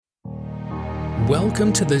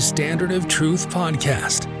Welcome to the Standard of Truth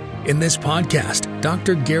podcast. In this podcast,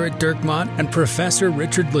 Dr. Garrett Dirkmaat and Professor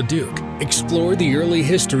Richard Leduc explore the early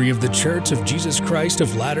history of the Church of Jesus Christ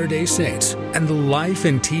of Latter-day Saints and the life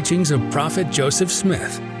and teachings of Prophet Joseph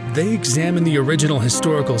Smith. They examine the original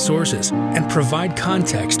historical sources and provide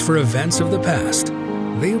context for events of the past.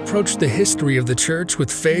 They approach the history of the Church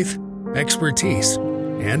with faith, expertise,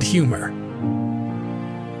 and humor.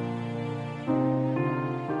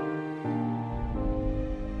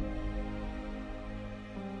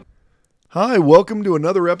 Hi, welcome to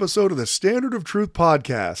another episode of the Standard of Truth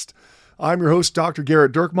podcast. I'm your host, Dr.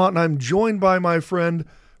 Garrett Dirkmaat, and I'm joined by my friend,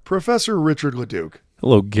 Professor Richard Leduc.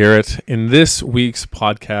 Hello, Garrett. In this week's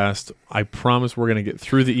podcast, I promise we're going to get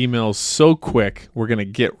through the emails so quick. We're going to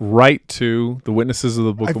get right to the witnesses of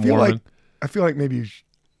the Book of Mormon. I feel like maybe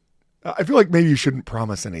you shouldn't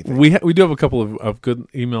promise anything. We do have a couple of good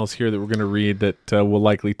emails here that we're going to read that will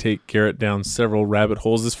likely take Garrett down several rabbit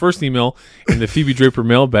holes. This first email in the Phoebe Draper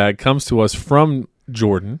mailbag comes to us from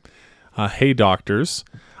Jordan. Hey, doctors.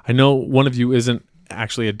 I know one of you isn't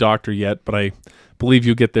actually a doctor yet, but I believe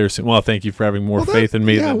you'll get there soon. Well, thank you for having more faith in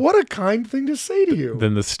me. Yeah, what a kind thing to say to you.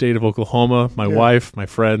 Than the state of Oklahoma, my wife, my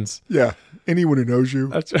friends. Yeah, anyone who knows you.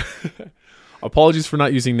 That's Apologies for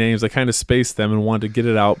not using names. I kind of spaced them and wanted to get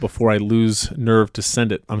it out before I lose nerve to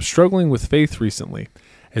send it. I'm struggling with faith recently.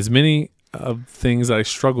 As many of things that I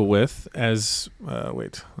struggle with as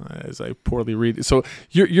I poorly read. So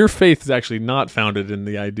your faith is actually not founded in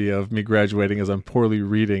the idea of me graduating as I'm poorly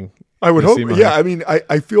reading. I would hope. Yeah, I mean,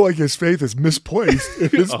 I feel like his faith is misplaced.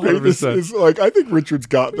 If his faith is like, I think Richard's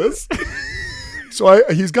got this. So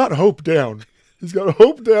he's got hope down.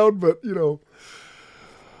 But, you know.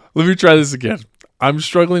 Let me try this again. I'm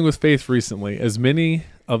struggling with faith recently, as many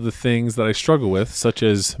of the things that I struggle with, such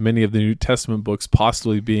as many of the New Testament books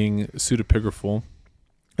possibly being pseudepigraphal,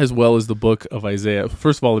 as well as the book of Isaiah.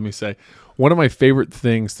 First of all, let me say, one of my favorite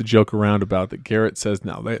things to joke around about that Garrett says,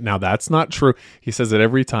 now that's not true. He says it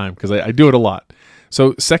every time because I do it a lot.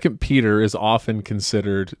 So 2 Peter is often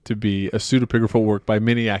considered to be a pseudepigraphal work by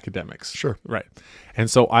many academics. Sure. Right. And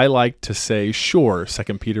so I like to say, sure,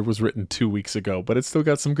 2 Peter was written 2 weeks ago, but it's still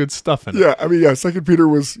got some good stuff in it. Yeah, I mean, 2 Peter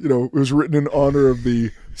was, it was written in honor of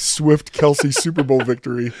the Swift-Kelsey Super Bowl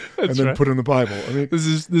victory and then put in the Bible. I mean, this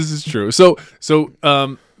is true. So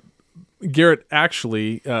Garrett,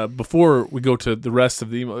 actually, before we go to the rest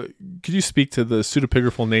of the email, could you speak to the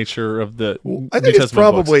pseudepigraphal nature of the New Testament books? I think it's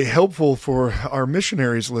probably helpful for our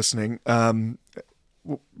missionaries listening,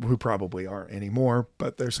 who probably aren't anymore,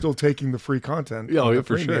 but they're still taking the free content. Yeah,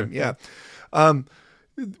 for sure. Yeah.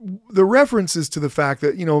 The reference is to the fact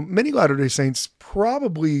that, many Latter-day Saints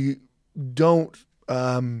probably don't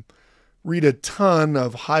read a ton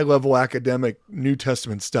of high-level academic New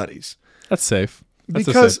Testament studies. That's safe.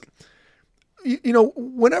 Because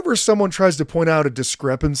whenever someone tries to point out a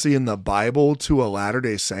discrepancy in the Bible to a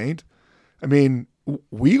Latter-day Saint, I mean,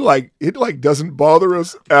 it doesn't bother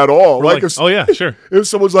us at all. Oh yeah, sure. If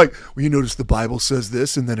someone's like, well, you notice the Bible says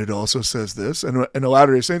this, and then it also says this, and a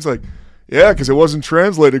Latter-day Saint's like, yeah, because it wasn't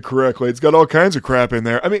translated correctly. It's got all kinds of crap in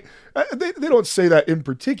there. I mean, they don't say that in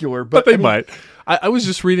particular, but they might. I was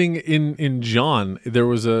just reading in John. There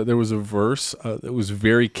was a verse that was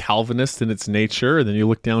very Calvinist in its nature, and then you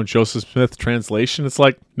look down Joseph Smith translation. It's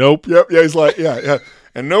like, nope. Yep. Yeah. He's like, yeah,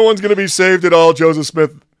 and no one's going to be saved at all. Joseph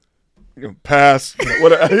Smith, pass.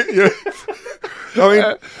 I mean,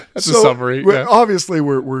 that's a summary. Yeah. Obviously,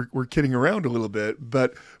 we're kidding around a little bit,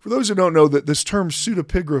 but for those who don't know, that this term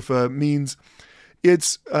pseudepigrapha means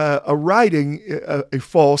it's a writing, a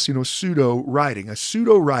false, pseudo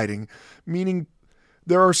writing, meaning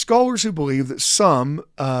there are scholars who believe that some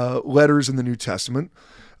letters in the New Testament,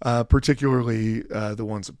 particularly the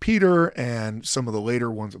ones of Peter and some of the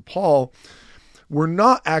later ones of Paul, were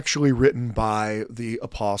not actually written by the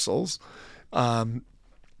apostles,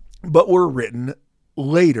 but were written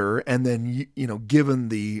later and then, given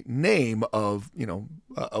the name of,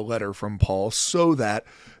 a letter from Paul so that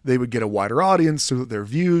they would get a wider audience, so that their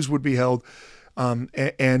views would be held,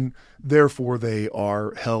 and therefore they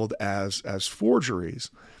are held as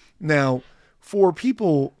forgeries. Now, for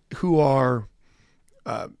people who are,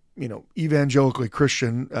 evangelically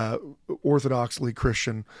Christian, orthodoxly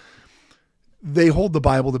Christian, they hold the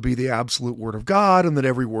Bible to be the absolute word of God and that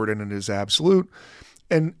every word in it is absolute.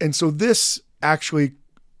 And so this actually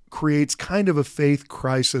creates kind of a faith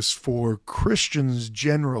crisis for Christians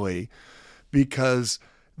generally, because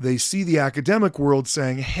they see the academic world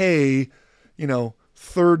saying, hey,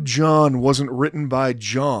 3rd John wasn't written by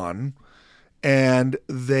John. And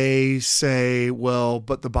they say, well,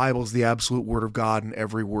 but the Bible is the absolute word of God and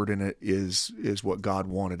every word in it is what God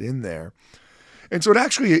wanted in there. And so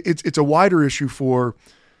it's a wider issue for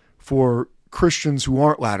Christians who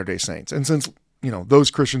aren't Latter-day Saints. And since,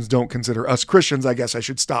 those Christians don't consider us Christians, I guess I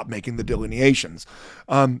should stop making the delineations.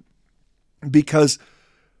 Because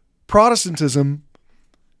Protestantism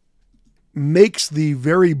makes the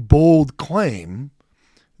very bold claim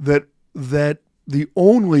that the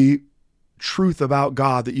only truth about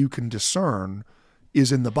God that you can discern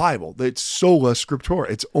is in the Bible. It's sola scriptura.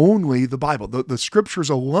 It's only the Bible. The scriptures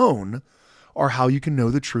alone are how you can know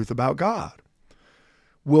the truth about God.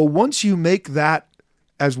 Well, once you make that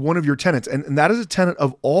as one of your tenets, and that is a tenet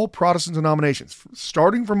of all Protestant denominations,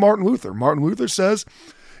 starting from Martin Luther. Martin Luther says,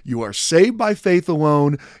 you are saved by faith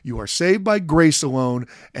alone, you are saved by grace alone,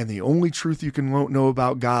 and the only truth you can know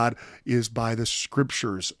about God is by the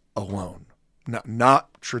scriptures alone.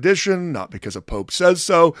 Not tradition, not because a pope says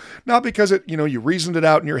so, not because you reasoned it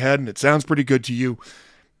out in your head and it sounds pretty good to you.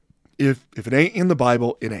 If it ain't in the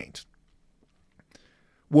Bible, it ain't.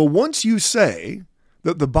 Well, once you say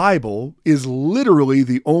that the Bible is literally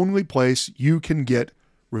the only place you can get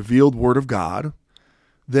revealed word of God,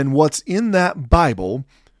 then what's in that Bible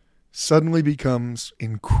suddenly becomes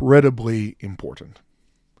incredibly important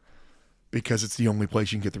because it's the only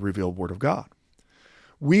place you can get the revealed word of God.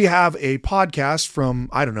 We have a podcast from,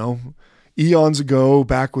 eons ago,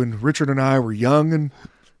 back when Richard and I were young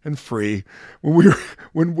and free,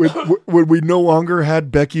 when we no longer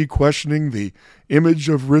had Becky questioning the image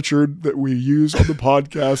of Richard that we use on the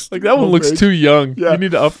podcast. Like, that one looks too young. Yeah. You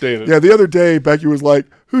need to update it. Yeah, the other day, Becky was like,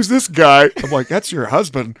 who's this guy? I'm like, that's your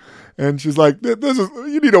husband. And she's like,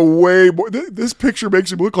 you need a way more. This picture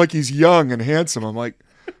makes him look like he's young and handsome. I'm like,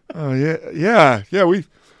 oh, yeah.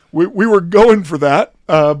 We were going for that,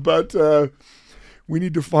 but we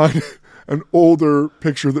need to find an older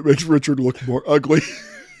picture that makes Richard look more ugly.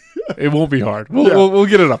 It won't be hard. We'll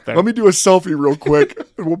get it up there. Let me do a selfie real quick,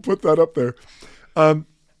 and we'll put that up there.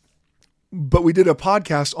 But we did a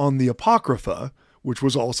podcast on the Apocrypha, which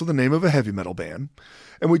was also the name of a heavy metal band,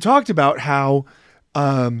 and we talked about how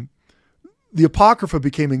the Apocrypha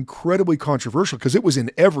became incredibly controversial because it was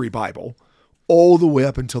in every Bible all the way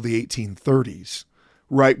up until the 1830s.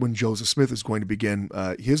 Right when Joseph Smith is going to begin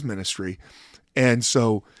his ministry. And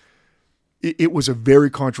so it was a very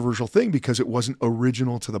controversial thing because it wasn't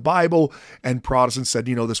original to the Bible, and Protestants said,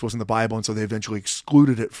 this wasn't the Bible, and so they eventually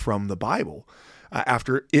excluded it from the Bible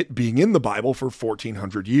after it being in the Bible for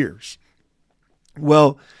 1,400 years.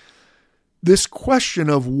 Well, this question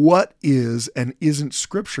of what is and isn't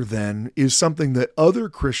Scripture then is something that other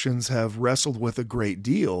Christians have wrestled with a great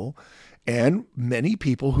deal. And many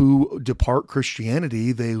people who depart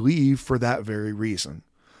Christianity, they leave for that very reason.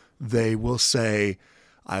 They will say,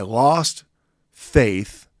 I lost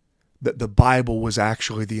faith that the Bible was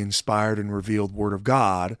actually the inspired and revealed word of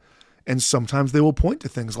God. And sometimes they will point to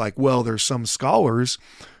things like, well, there's some scholars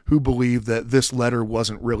who believe that this letter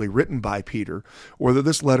wasn't really written by Peter, or that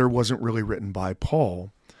this letter wasn't really written by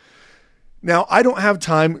Paul. Now, I don't have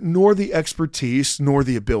time, nor the expertise, nor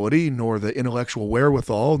the ability, nor the intellectual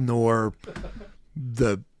wherewithal, nor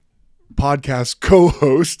the podcast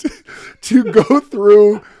co-host to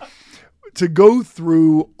go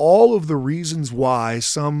through all of the reasons why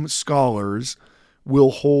some scholars will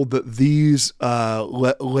hold that these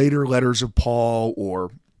later letters of Paul, or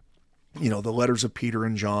the letters of Peter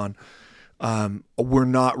and John, were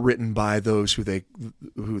not written by those who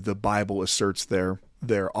the Bible asserts their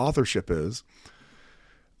authorship is.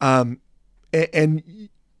 And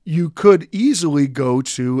you could easily go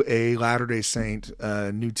to a Latter-day Saint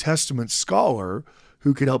New Testament scholar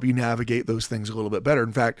who could help you navigate those things a little bit better.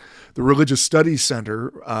 In fact, the Religious Studies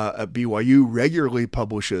Center at BYU regularly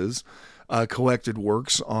publishes collected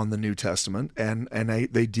works on the New Testament, and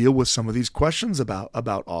they deal with some of these questions about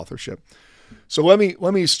authorship. So let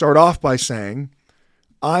me start off by saying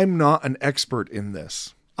I'm not an expert in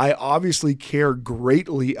this. I obviously care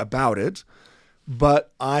greatly about it,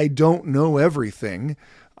 but I don't know everything.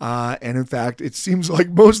 And in fact, it seems like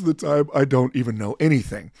most of the time I don't even know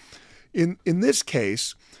anything. In this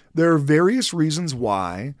case, there are various reasons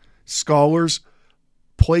why scholars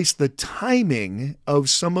place the timing of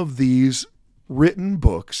some of these written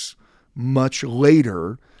books much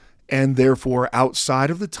later, and therefore outside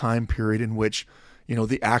of the time period in which,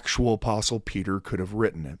 the actual Apostle Peter could have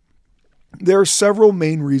written it. There are several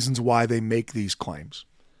main reasons why they make these claims.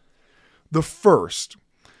 The first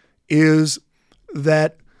is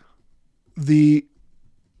that the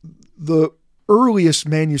earliest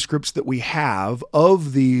manuscripts that we have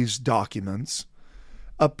of these documents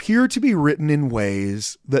appear to be written in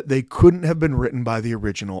ways that they couldn't have been written by the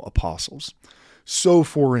original apostles. So,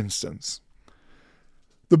 for instance,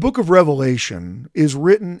 The book of Revelation is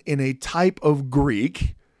written in a type of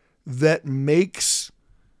Greek that makes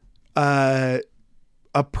a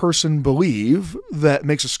person believe, that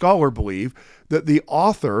makes a scholar believe, that the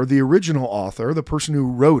author, the original author, the person who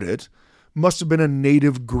wrote it, must have been a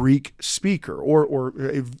native Greek speaker or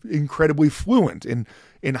incredibly fluent in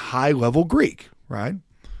high-level Greek, right?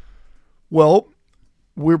 Well,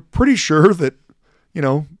 we're pretty sure that,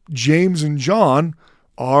 James and John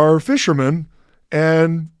are fishermen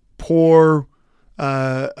and poor,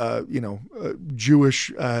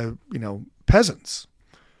 Jewish, peasants.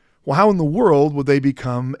 Well, how in the world would they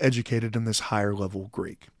become educated in this higher level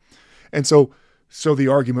Greek? And so the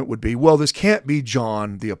argument would be, well, this can't be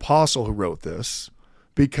John the Apostle who wrote this,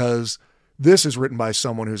 because this is written by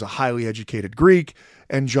someone who's a highly educated Greek,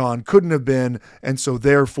 and John couldn't have been, and so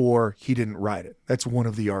therefore he didn't write it. That's one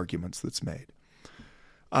of the arguments that's made.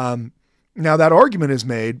 Now that argument is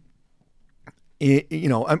made.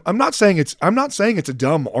 I'm not saying it's a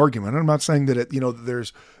dumb argument. I'm not saying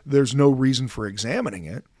that there's no reason for examining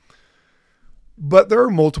it. But there are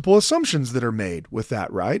multiple assumptions that are made with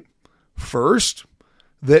that, right? First,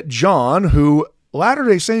 that John, who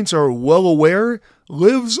Latter-day Saints are well aware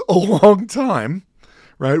lives a long time,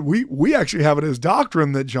 right? We actually have it as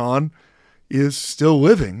doctrine that John is still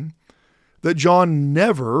living, that John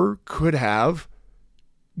never could have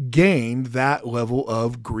gained that level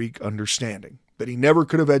of Greek understanding, that he never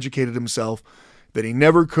could have educated himself, that he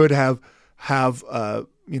never could have come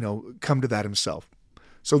to that himself.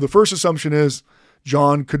 So the first assumption is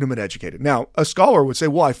John couldn't have been educated. Now, a scholar would say,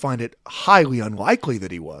 well, I find it highly unlikely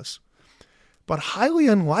that he was. But highly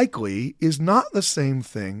unlikely is not the same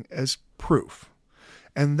thing as proof.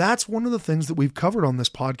 And that's one of the things that we've covered on this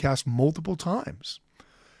podcast multiple times.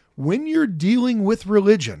 When you're dealing with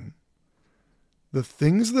religion, the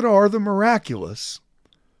things that are the miraculous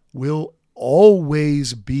will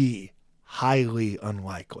always be highly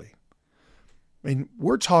unlikely. I mean,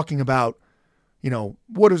 we're talking about,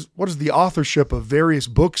 what is the authorship of various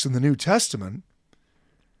books in the New Testament?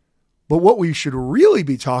 But what we should really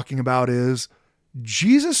be talking about is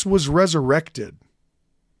Jesus was resurrected.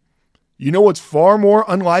 You know what's far more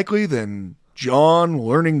unlikely than John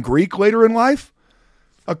learning Greek later in life?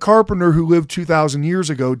 A carpenter who lived 2,000 years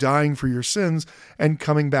ago dying for your sins and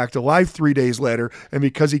coming back to life 3 days later. And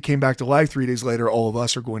because he came back to life 3 days later, all of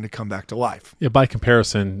us are going to come back to life. Yeah, by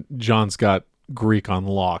comparison, John's got Greek on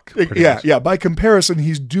lock. Yeah. By comparison,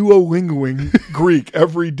 he's Duolingoing Greek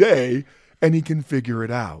every day and he can figure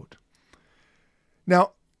it out.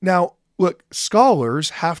 Now, look,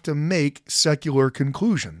 scholars have to make secular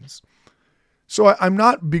conclusions. So I'm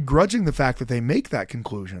not begrudging the fact that they make that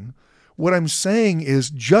conclusion. What I'm saying is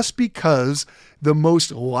just because the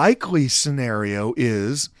most likely scenario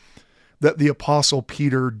is that the Apostle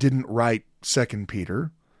Peter didn't write 2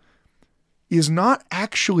 Peter is not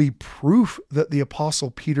actually proof that the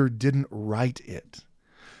Apostle Peter didn't write it.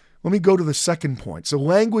 Let me go to the second point. So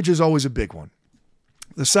language is always a big one.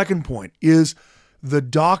 The second point is the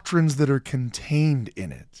doctrines that are contained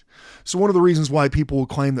in it. So one of the reasons why people will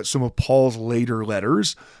claim that some of Paul's later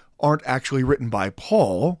letters aren't actually written by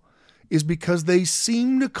Paul is because they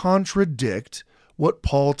seem to contradict what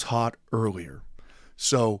Paul taught earlier.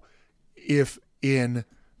 So if in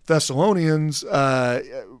Thessalonians, 2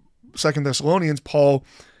 Thessalonians, Paul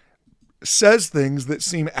says things that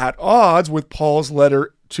seem at odds with Paul's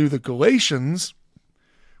letter to the Galatians,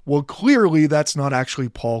 well, clearly that's not actually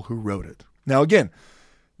Paul who wrote it. Now, again,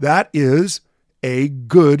 that is a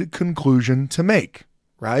good conclusion to make,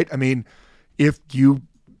 right? I mean, if you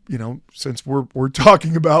since we're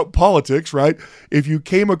talking about politics, right? If you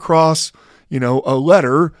came across, a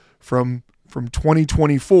letter from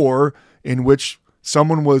 2024 in which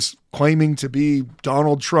someone was claiming to be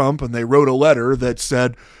Donald Trump and they wrote a letter that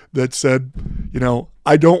said,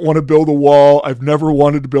 I don't want to build a wall. I've never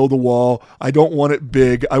wanted to build a wall. I don't want it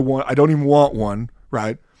big. I don't even want one,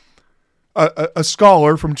 right? A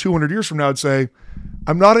scholar from 200 years from now would say,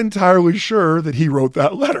 I'm not entirely sure that he wrote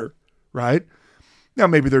that letter, right? Now,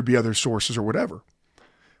 maybe there'd be other sources or whatever.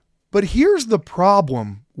 But here's the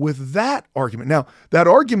problem with that argument. Now, that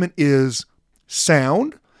argument is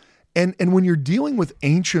sound. And when you're dealing with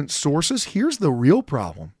ancient sources, here's the real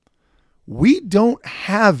problem. We don't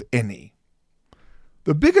have any.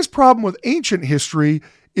 The biggest problem with ancient history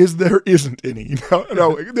is there isn't any.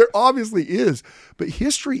 No, there obviously is. But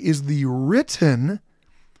history is the written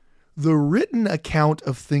account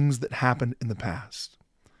of things that happened in the past.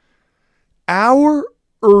 Our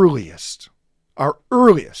earliest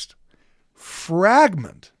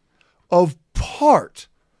fragment of part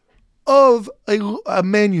of a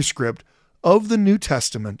manuscript of the New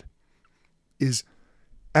Testament is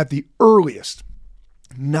at the earliest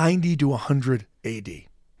 90 to 100 AD.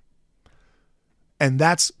 And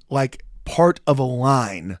that's like part of a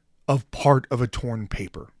line of part of a torn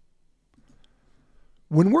paper.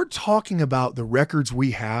 When we're talking about the records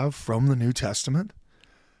we have from the New Testament,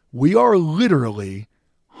 we are literally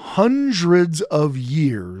hundreds of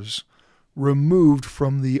years removed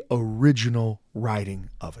from the original writing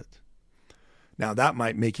of it. Now, that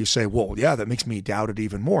might make you say, well, yeah, that makes me doubt it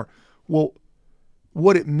even more. Well,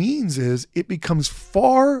 what it means is it becomes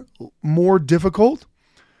far more difficult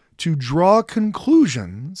to draw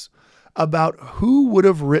conclusions about who would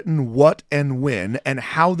have written what and when and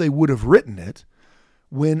how they would have written it,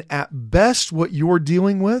 when at best what you're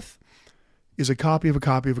dealing with is a copy of a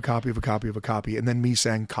copy of a copy of a copy of a copy, and then me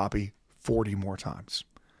saying copy 40 more times.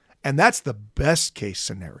 And that's the best case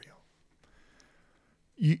scenario.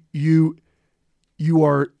 You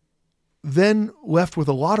are then left with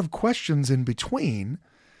a lot of questions in between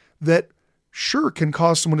that sure can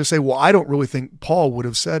cause someone to say, well, I don't really think Paul would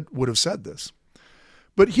have said this.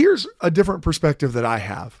 But here's a different perspective that I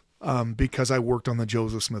have because I worked on the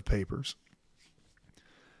Joseph Smith papers.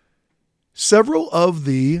 Several of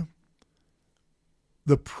the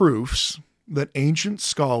proofs that ancient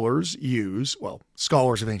scholars use, well,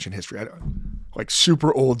 scholars of ancient history, like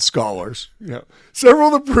super old scholars,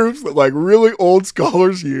 several of the proofs that like really old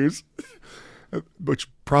scholars use, which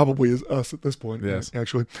probably is us at this point, yes,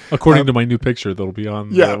 actually. According to my new picture that'll be on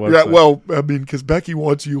the website. Yeah, well, I mean, because Becky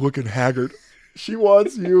wants you looking haggard. She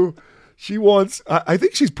wants, I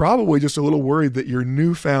think she's probably just a little worried that your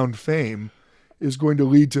newfound fame is going to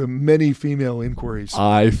lead to many female inquiries.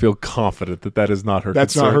 I feel confident that is not her concern.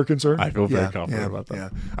 That's not her concern? I feel very confident about that. Yeah.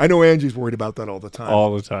 I know Angie's worried about that all the time.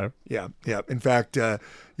 All the time. Yeah. In fact, she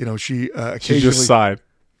occasionally... She just sighed.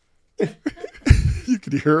 You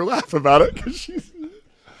could hear her laugh about it because she's...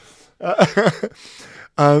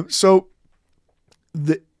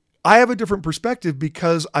 I have a different perspective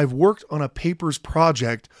because I've worked on a papers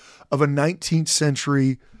project of a 19th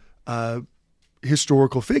century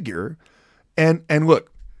historical figure. And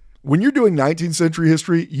look, when you're doing 19th century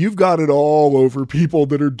history, you've got it all over people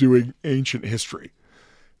that are doing ancient history.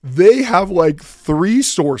 They have like 3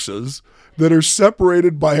 sources that are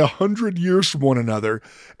separated by 100 years from one another,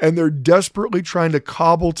 and they're desperately trying to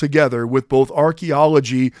cobble together with both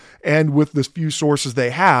archaeology and with the few sources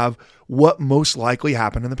they have what most likely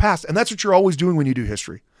happened in the past. And that's what you're always doing when you do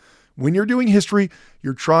history. When you're doing history,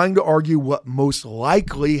 you're trying to argue what most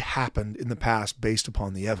likely happened in the past based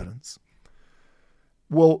upon the evidence.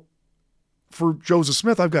 Well, for Joseph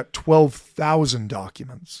Smith, I've got 12,000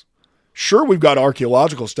 documents. Sure, we've got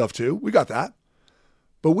archaeological stuff too. We got that.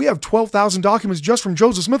 But we have 12,000 documents just from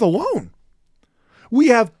Joseph Smith alone. We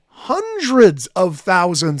have hundreds of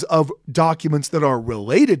thousands of documents that are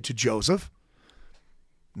related to Joseph.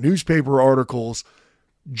 Newspaper articles,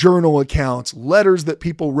 journal accounts, letters that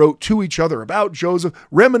people wrote to each other about Joseph,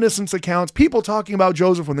 reminiscence accounts, people talking about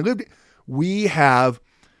Joseph when they lived. We have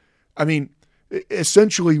a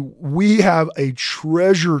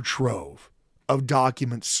treasure trove of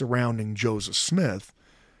documents surrounding Joseph Smith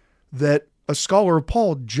that a scholar of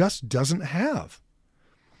Paul just doesn't have.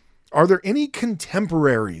 Are there any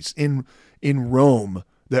contemporaries in Rome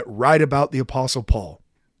that write about the Apostle Paul?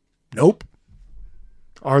 Nope.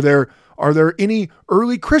 Are there any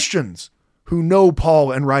early Christians who know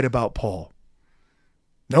Paul and write about Paul?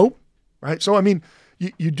 Nope. Right? So,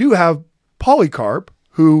 you do have Polycarp,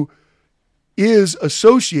 who is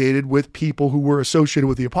associated with people who were associated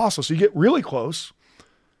with the apostles. So you get really close,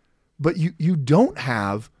 but you don't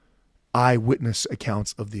have eyewitness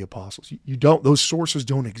accounts of the apostles. You don't, those sources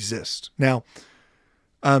don't exist. Now,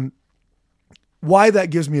 why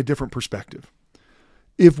that gives me a different perspective.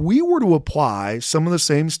 If we were to apply some of the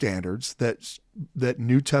same standards that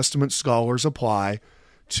New Testament scholars apply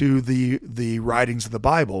to the writings of the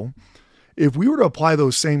Bible, if we were to apply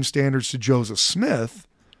those same standards to Joseph Smith,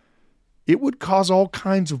 it would cause all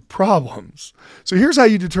kinds of problems. So here's how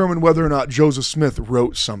you determine whether or not Joseph Smith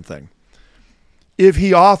wrote something. If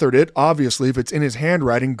he authored it, obviously, if it's in his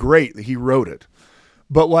handwriting, great that he wrote it.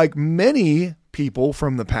 But like many people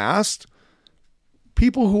from the past,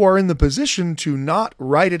 people who are in the position to not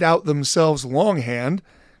write it out themselves longhand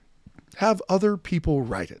have other people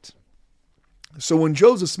write it. So when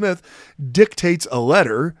Joseph Smith dictates a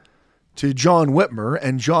letter to John Whitmer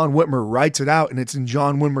and John Whitmer writes it out and it's in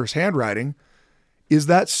John Whitmer's handwriting, is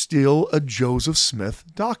that still a Joseph Smith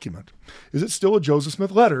document? Is it still a Joseph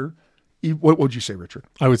Smith letter? What would you say, Richard?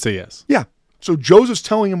 I would say yes. Yeah. So Joseph's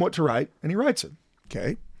telling him what to write and he writes it.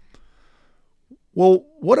 Okay. Well,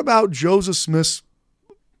 what about Joseph Smith's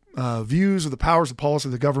views of the powers and policy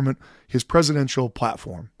of the government, his presidential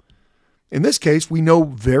platform. In this case, we know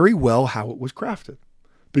very well how it was crafted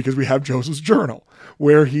because we have Joseph's journal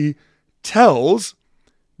where he tells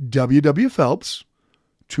W.W. Phelps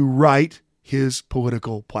to write his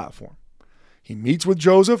political platform. He meets with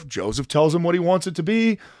Joseph. Joseph tells him what he wants it to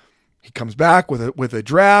be. He comes back with a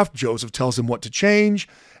draft. Joseph tells him what to change.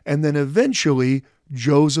 And then eventually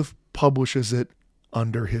Joseph publishes it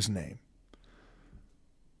under his name.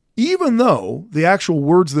 Even though the actual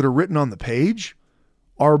words that are written on the page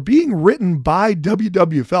are being written by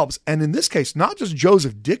W.W. Phelps, and in this case, not just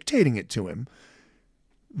Joseph dictating it to him,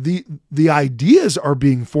 the ideas are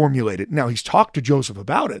being formulated. Now, he's talked to Joseph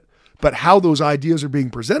about it, but how those ideas are being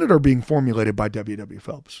presented are being formulated by W.W.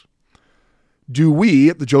 Phelps. Do we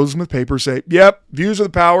at the Joseph Smith Papers say, yep, views of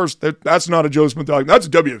the powers, that's not a Joseph Smith document, that's a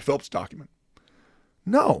W.W. Phelps document?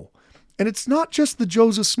 No. And it's not just the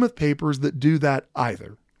Joseph Smith Papers that do that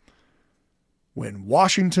either. When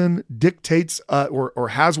Washington dictates or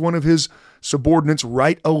has one of his subordinates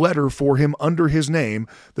write a letter for him under his name,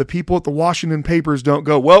 the people at the Washington Papers don't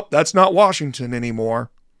go, well, that's not Washington anymore.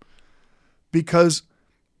 Because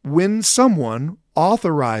when someone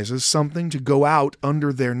authorizes something to go out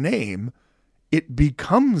under their name, it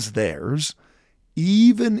becomes theirs,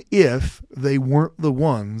 even if they weren't the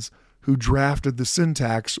ones who drafted the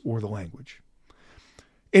syntax or the language.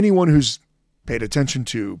 Anyone who's paid attention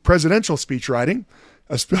to presidential speech writing,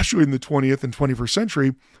 especially in the 20th and 21st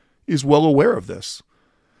century, is well aware of this.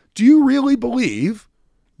 Do you really believe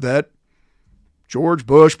that George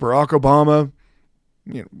Bush, Barack Obama,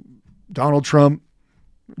 Donald Trump,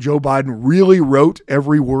 Joe Biden really wrote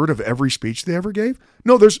every word of every speech they ever gave?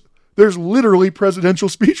 No, there's literally presidential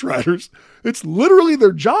speechwriters. It's literally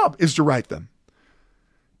their job is to write them.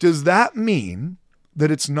 Does that mean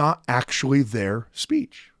that it's not actually their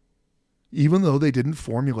speech, even though they didn't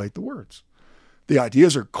formulate the words? The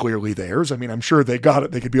ideas are clearly theirs. I mean, I'm sure they got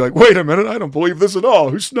it. They could be like, wait a minute, I don't believe this at all.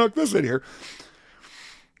 Who snuck this in here?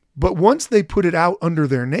 But once they put it out under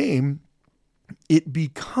their name, it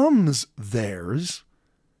becomes theirs,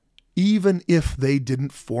 even if they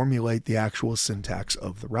didn't formulate the actual syntax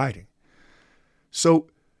of the writing. So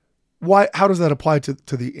how does that apply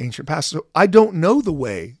to the ancient past? So I don't know the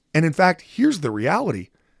way. And in fact, here's the reality.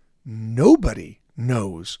 Nobody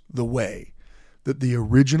knows the way that the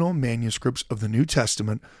original manuscripts of the New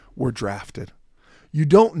Testament were drafted. You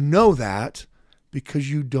don't know that because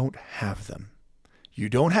you don't have them. You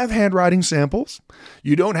don't have handwriting samples.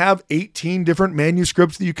 You don't have 18 different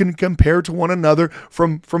manuscripts that you can compare to one another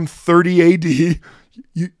from 30 AD.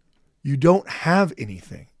 You don't have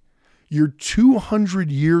anything. You're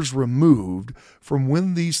 200 years removed from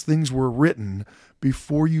when these things were written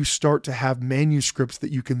before you start to have manuscripts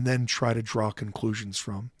that you can then try to draw conclusions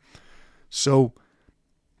from. So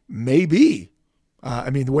maybe,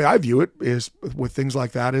 the way I view it is with things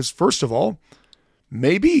like that is, first of all,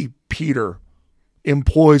 maybe Peter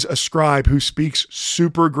employs a scribe who speaks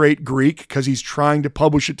super great Greek because he's trying to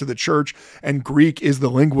publish it to the church, and Greek is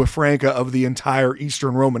the lingua franca of the entire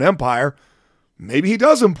Eastern Roman Empire. Maybe he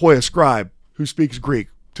does employ a scribe who speaks Greek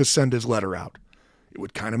to send his letter out. It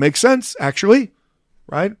would kind of make sense, actually,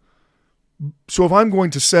 right? So if I'm going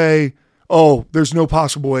to say, oh, there's no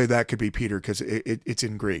possible way that could be Peter because it's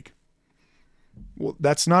in Greek, well,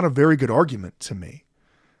 that's not a very good argument to me.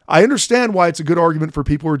 I understand why it's a good argument for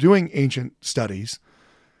people who are doing ancient studies,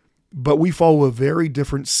 but we follow a very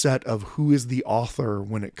different set of who is the author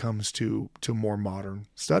when it comes to more modern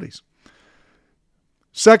studies.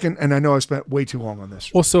 Second, and I know I spent way too long on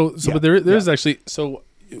this. Well, yeah, but there's actually, so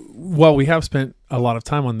while we have spent a lot of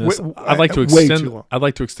time on this, I'd like to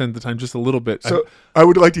extend the time just a little bit. So I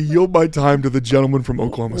would like to yield my time to the gentleman from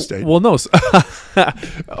Oklahoma State. Well, no,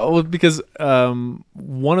 because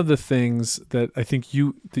one of the things that I think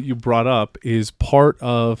you brought up is part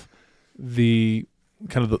of the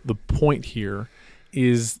kind of the point here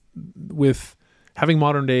is with having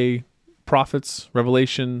modern day prophets,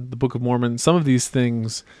 Revelation, the Book of Mormon, some of these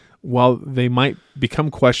things, while they might become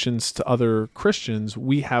questions to other Christians,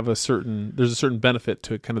 there's a certain benefit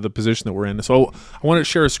to kind of the position that we're in. So I want to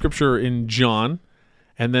share a scripture in John,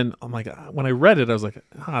 and then I'm like, when I read it, I was like,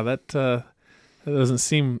 that doesn't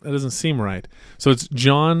seem right. So it's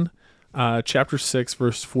John chapter 6,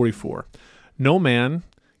 verse 44. No man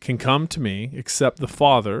can come to me except the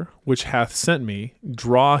Father which hath sent me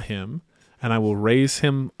draw him, and I will raise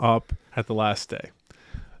him up at the last day.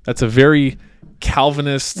 That's a very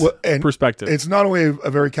Calvinist perspective. It's not only a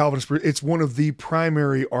very Calvinist, it's one of the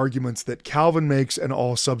primary arguments that Calvin makes and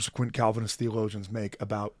all subsequent Calvinist theologians make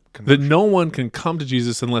about conversion. That no one can come to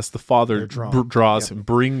Jesus unless the Father draws him,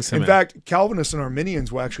 brings him in. In fact, Calvinists and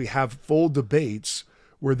Arminians will actually have full debates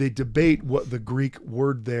where they debate what the Greek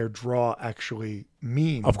word there, draw, actually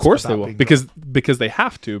means. Of course they will, because they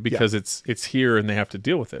have to, because it's here and they have to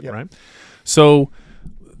deal with it, right? So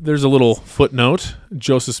there's a little footnote,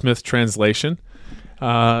 Joseph Smith translation,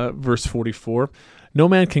 verse 44. No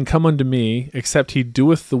man can come unto me except he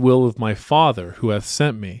doeth the will of my Father who hath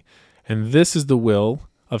sent me. And this is the will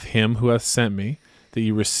of him who hath sent me, that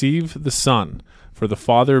ye receive the Son. For the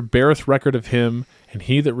Father beareth record of him, and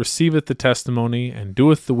he that receiveth the testimony and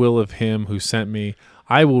doeth the will of him who sent me,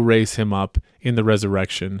 I will raise him up in the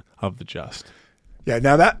resurrection of the just. Yeah,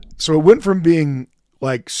 now so it went from being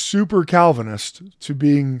like super Calvinist to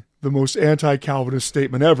being the most anti-Calvinist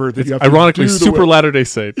statement ever. That you have ironically to do super Latter-day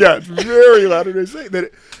Saint. Yeah, it's very Latter-day Saint.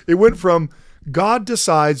 That it went from God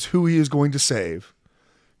decides who he is going to save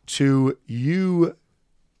to you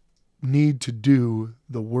need to do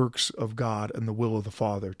the works of God and the will of the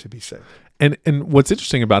Father to be saved. And what's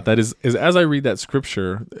interesting about that is as I read that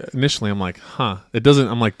scripture, initially I'm like,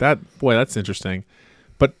 I'm like, that's interesting.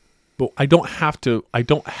 But I don't have to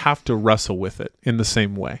wrestle with it in the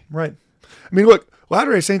same way. Right. I mean, look,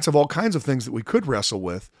 Latter-day Saints have all kinds of things that we could wrestle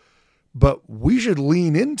with, but we should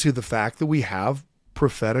lean into the fact that we have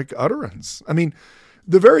prophetic utterance. I mean,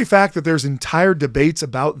 the very fact that there's entire debates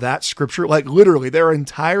about that scripture, like literally there are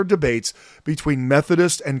entire debates between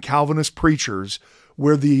Methodist and Calvinist preachers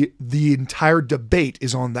where the entire debate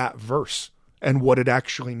is on that verse and what it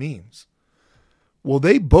actually means. Well,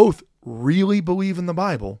 they both really believe in the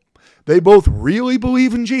Bible. They both really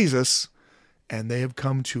believe in Jesus, and they have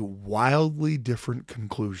come to wildly different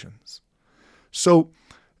conclusions. So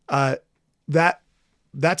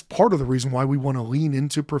that's part of the reason why we want to lean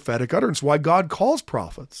into prophetic utterance, why God calls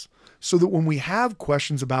prophets, so that when we have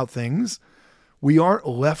questions about things, we aren't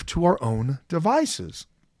left to our own devices.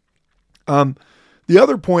 The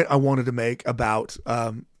other point I wanted to make about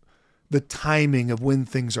the timing of when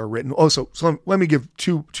things are written. So let me give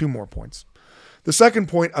two more points. The second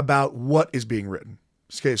point about what is being written.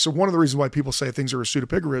 Okay, so one of the reasons why people say things are a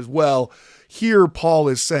pseudepigraphy is, well, here Paul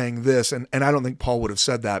is saying this, and I don't think Paul would have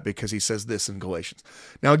said that because he says this in Galatians.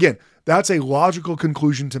 Now, again, that's a logical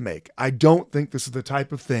conclusion to make. I don't think this is the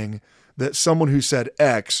type of thing that someone who said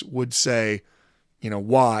X would say,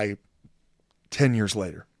 Y 10 years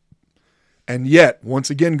later. And yet, once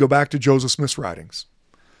again, go back to Joseph Smith's writings.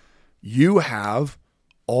 You have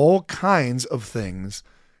all kinds of things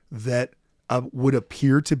that would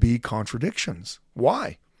appear to be contradictions.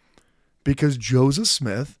 Why? Because Joseph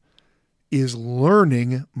Smith is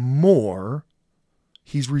learning more.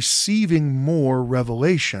 He's receiving more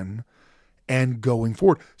revelation and going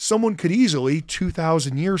forward. Someone could easily,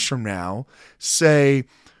 2,000 years from now, say,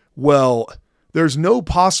 well, there's no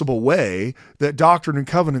possible way that Doctrine and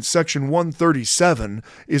Covenants section 137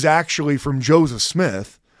 is actually from Joseph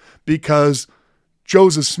Smith, because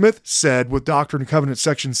Joseph Smith said with Doctrine and Covenants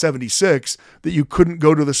section 76 that you couldn't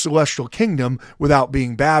go to the celestial kingdom without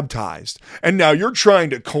being baptized. And now you're trying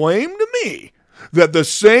to claim to me that the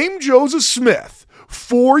same Joseph Smith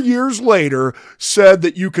 4 years later said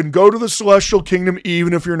that you can go to the celestial kingdom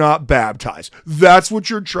even if you're not baptized. That's what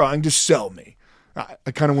you're trying to sell me.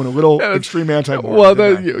 I kind of went a little extreme anti-Mormon.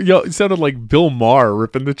 Well, you sounded like Bill Maher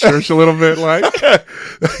ripping the church a little bit. Like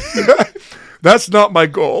that's not my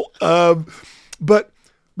goal. But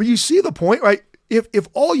you see the point, right? If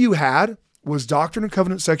all you had was Doctrine and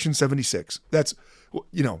Covenants section 76, that's,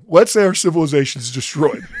 let's say our civilization is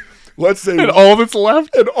destroyed. Let's say and all that's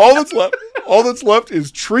left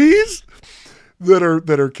is trees that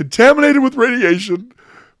are contaminated with radiation,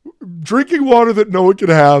 drinking water that no one can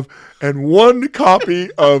have, and one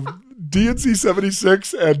copy of D&C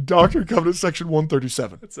 76 and Doctrine and Covenants section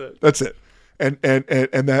 137. That's it.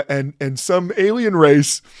 And some alien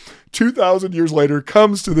race 2,000 years later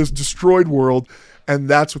comes to this destroyed world, and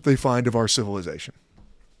that's what they find of our civilization.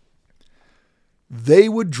 They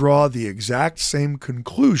would draw the exact same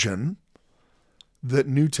conclusion that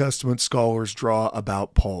New Testament scholars draw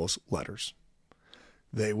about Paul's letters.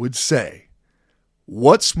 They would say,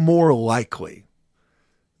 what's more likely,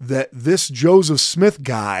 that this Joseph Smith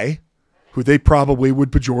guy, who they probably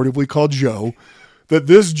would pejoratively call Joe, that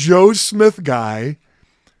this Joe Smith guy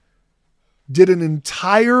did an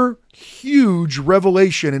entire huge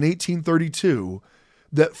revelation in 1832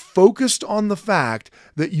 that focused on the fact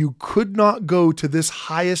that you could not go to this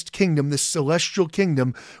highest kingdom, this celestial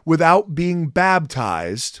kingdom, without being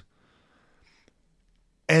baptized.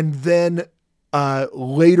 And then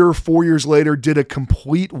later, 4 years later, did a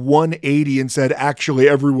complete 180 and said, actually,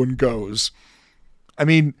 everyone goes. I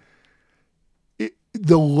mean,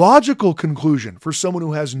 the logical conclusion for someone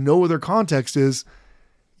who has no other context is,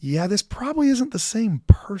 yeah, this probably isn't the same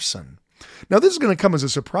person. Now, this is going to come as a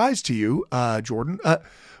surprise to you, Jordan,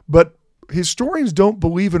 but historians don't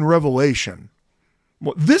believe in revelation.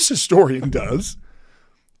 Well, this historian does,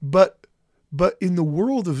 but in the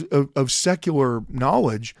world of secular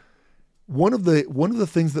knowledge, one of the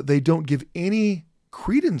things that they don't give any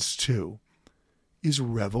credence to is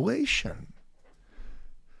revelation.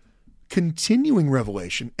 Continuing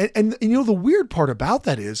revelation. And you know, the weird part about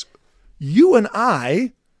that is you and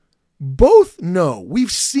I both know,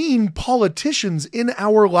 we've seen politicians in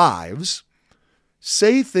our lives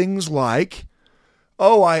say things like,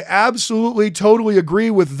 oh, I absolutely totally agree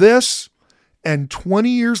with this, and 20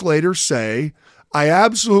 years later say, I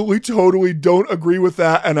absolutely totally don't agree with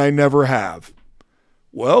that, and I never have.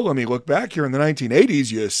 Well, let me look back here in the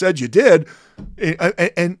 1980s. You said you did.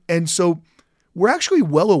 And so we're actually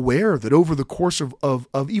well aware that over the course of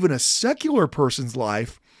even a secular person's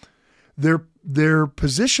life, their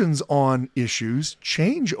positions on issues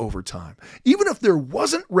change over time, even if there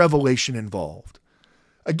wasn't revelation involved.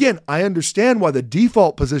 Again, I understand why the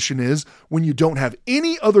default position is when you don't have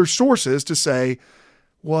any other sources to say,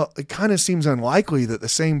 well, it kind of seems unlikely that the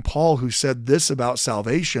same Paul who said this about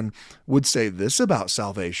salvation would say this about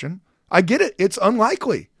salvation. I get it. It's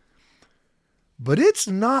unlikely. But it's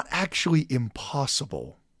not actually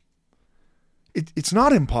impossible. It's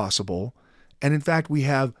not impossible. And in fact, we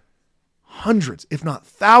have hundreds, if not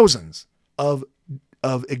thousands, of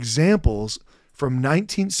examples from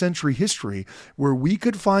 19th century history where we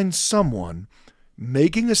could find someone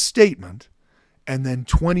making a statement and then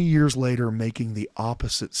 20 years later making the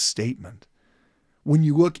opposite statement. When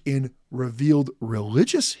you look in revealed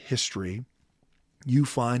religious history, you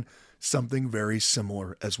find something very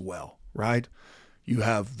similar as well, right? You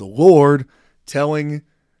have the Lord telling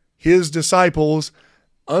his disciples,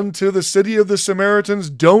 unto the city of the Samaritans,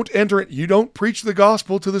 don't enter it. You don't preach the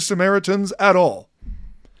gospel to the Samaritans at all.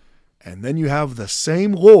 And then you have the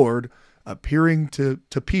same Lord appearing to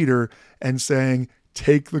Peter and saying,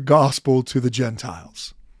 take the gospel to the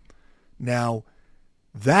Gentiles. Now,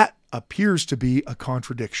 that appears to be a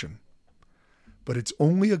contradiction, but it's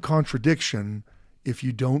only a contradiction if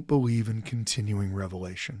you don't believe in continuing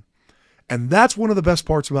revelation. And that's one of the best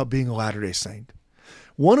parts about being a Latter-day Saint.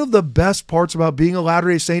 One of the best parts about being a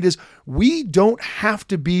Latter-day Saint is we don't have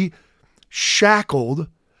to be shackled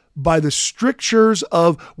by the strictures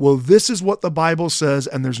of, well, this is what the Bible says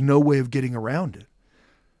and there's no way of getting around it.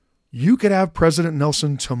 You could have President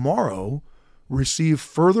Nelson tomorrow receive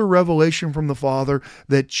further revelation from the Father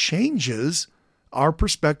that changes our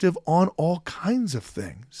perspective on all kinds of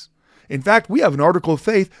things. In fact, we have an article of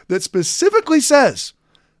faith that specifically says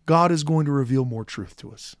God is going to reveal more truth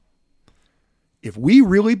to us. If we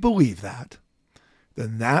really believe that,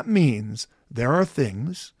 then that means there are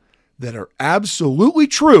things that are absolutely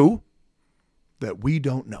true that we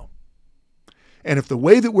don't know. And if the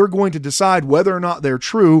way that we're going to decide whether or not they're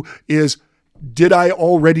true is, did I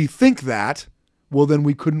already think that? Well, then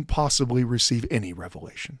we couldn't possibly receive any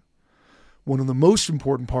revelation. One of the most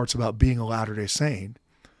important parts about being a Latter-day Saint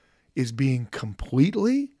is being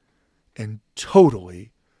completely and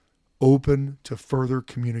totally open to further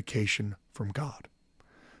communication from God.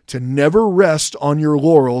 To never rest on your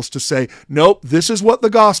laurels to say, nope, this is what the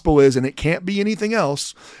gospel is and it can't be anything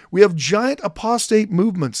else. We have giant apostate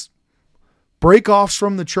movements, break-offs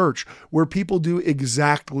from the church, where people do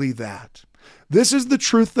exactly that. This is the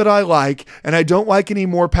truth that I like, and I don't like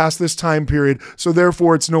anymore past this time period, so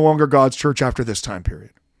therefore it's no longer God's church after this time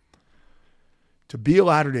period. To be a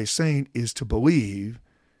Latter-day Saint is to believe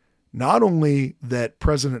not only that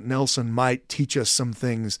President Nelson might teach us some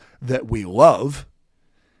things that we love,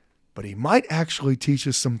 but he might actually teach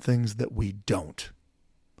us some things that we don't.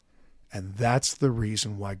 And that's the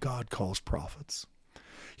reason why God calls prophets.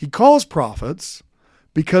 He calls prophets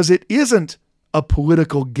because it isn't a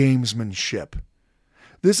political gamesmanship.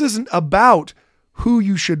 This isn't about who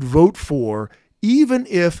you should vote for, even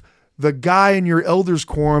if the guy in your elders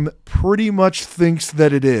quorum pretty much thinks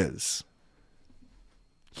that it is.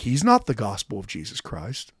 He's not the gospel of Jesus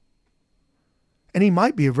Christ. And he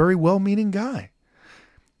might be a very well-meaning guy.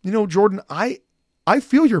 You know, Jordan, I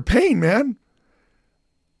feel your pain, man.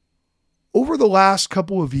 Over the last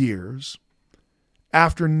couple of years,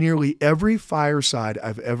 after nearly every fireside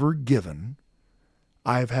I've ever given,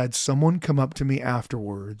 I've had someone come up to me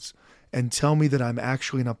afterwards and tell me that I'm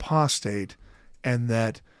actually an apostate and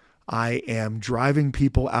that I am driving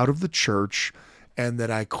people out of the church and that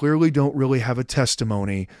I clearly don't really have a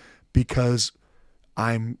testimony because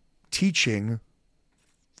I'm teaching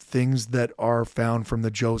things that are found from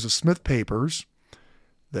the Joseph Smith papers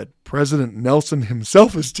that President Nelson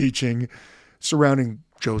himself is teaching surrounding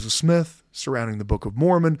Joseph Smith, surrounding the Book of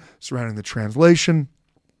Mormon, surrounding the translation.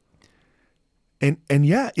 And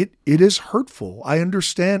yeah, it is hurtful. I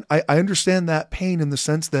understand that pain in the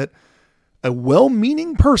sense that a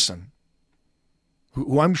well-meaning person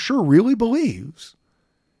who I'm sure really believes,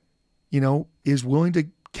 is willing to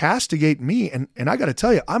castigate me. And I got to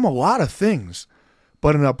tell you, I'm a lot of things,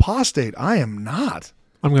 but an apostate, I am not.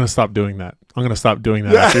 I'm going to stop doing that.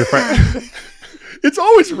 After your friend. It's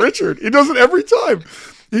always Richard. He does it every time.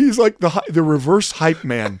 He's like the reverse hype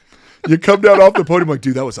man. You come down off the podium like,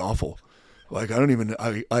 dude, that was awful. Like,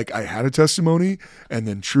 I had a testimony, and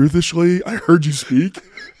then truthishly, I heard you speak,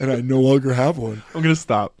 and I no longer have one. I'm going to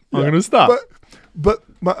stop. I'm going to stop. But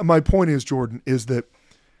my point is, Jordan, is that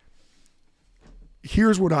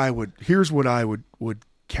here's what I would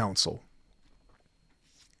counsel.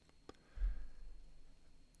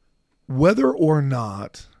 Whether or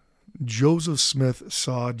not Joseph Smith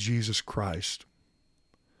saw Jesus Christ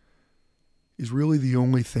is really the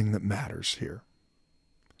only thing that matters here.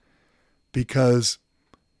 Because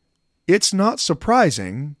it's not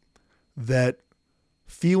surprising that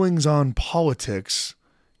feelings on politics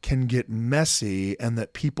can get messy and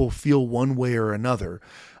that people feel one way or another.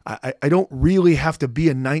 I don't really have to be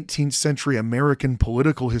a 19th century American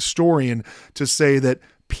political historian to say that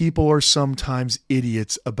people are sometimes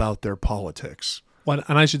idiots about their politics. Well,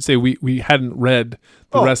 and I should say we hadn't read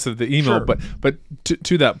the rest of the email, sure. but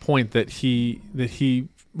to that point that he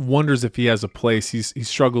wonders if he has a place. He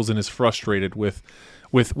struggles and is frustrated with.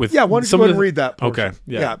 Yeah, why don't you go ahead and read that portion? Okay,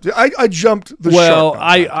 yeah. I jumped the well,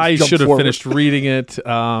 shark. I should have finished reading it. So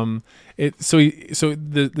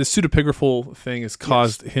the pseudepigraphal thing has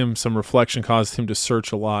caused him some reflection, caused him to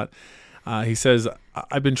search a lot. He says,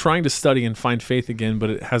 I've been trying to study and find faith again, but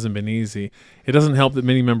it hasn't been easy. It doesn't help that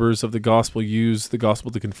many members of the gospel use the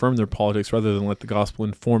gospel to confirm their politics rather than let the gospel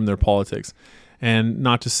inform their politics, and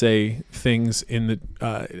not to say things and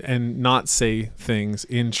not say things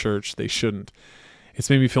in church they shouldn't. It's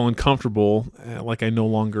made me feel uncomfortable, like I no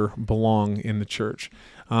longer belong in the church.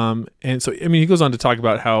 And so, he goes on to talk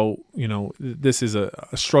about how, this is a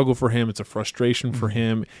struggle for him. It's a frustration for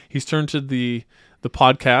him. He's turned to the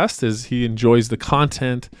podcast as he enjoys the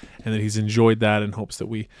content, and that he's enjoyed that and hopes that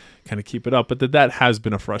we kind of keep it up, but that has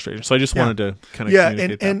been a frustration. So I just wanted to kind of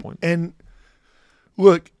communicate that point. And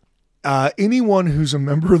look, anyone who's a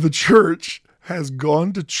member of the church has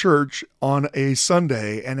gone to church on a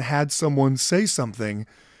Sunday and had someone say something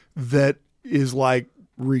that is like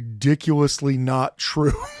ridiculously not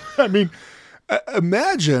true.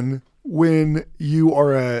 Imagine when you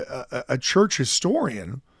are a church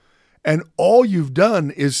historian and all you've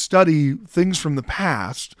done is study things from the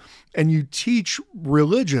past and you teach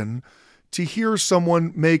religion, to hear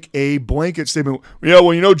someone make a blanket statement. Yeah,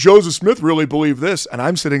 well, Joseph Smith really believed this. And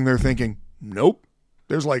I'm sitting there thinking, nope.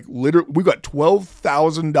 There's we've got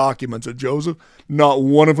 12,000 documents of Joseph. Not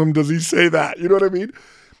one of them does he say that. You know what I mean?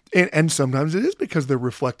 And sometimes it is because they're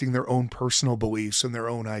reflecting their own personal beliefs and their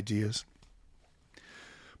own ideas.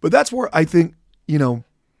 But that's where I think,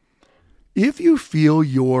 if you feel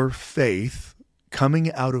your faith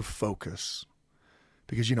coming out of focus,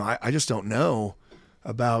 because, I just don't know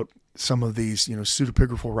about some of these,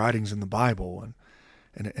 pseudepigraphal writings in the Bible.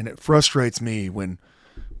 And it frustrates me when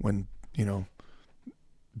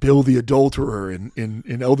Bill the adulterer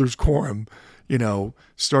in Elders Quorum,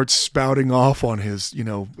 starts spouting off on his,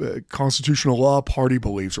 constitutional law party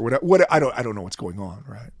beliefs or whatever. I don't know what's going on,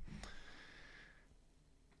 right?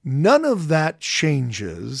 None of that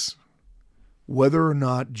changes whether or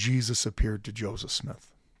not Jesus appeared to Joseph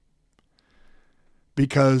Smith.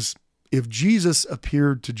 Because if Jesus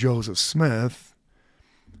appeared to Joseph Smith,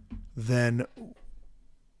 then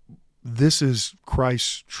this is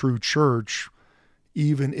Christ's true church,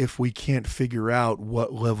 even if we can't figure out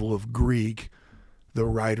what level of Greek the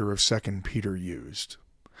writer of 2 Peter used.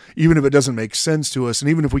 Even if it doesn't make sense to us, and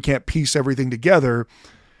even if we can't piece everything together,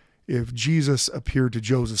 if Jesus appeared to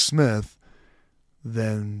Joseph Smith,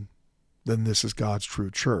 then this is God's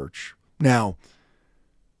true church. Now,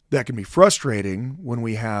 that can be frustrating when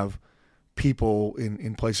we have people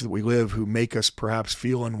in places that we live who make us perhaps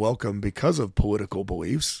feel unwelcome because of political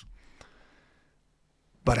beliefs.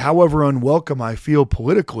 But however unwelcome I feel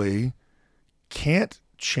politically can't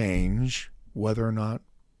change whether or not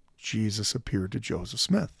Jesus appeared to Joseph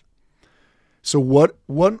Smith. So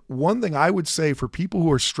one thing I would say for people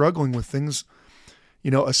who are struggling with things,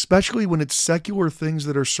 especially when it's secular things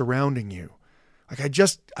that are surrounding you, like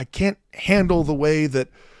I can't handle the way that,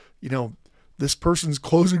 this person's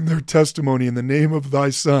closing their testimony in the name of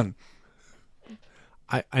thy son.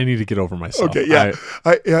 I need to get over myself. Okay,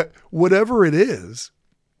 yeah. Whatever it is,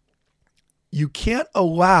 you can't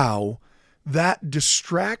allow that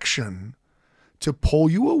distraction to pull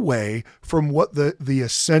you away from what the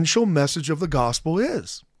essential message of the gospel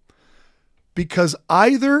is. Because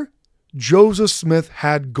either Joseph Smith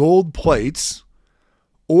had gold plates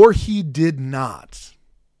or he did not.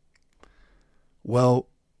 Well,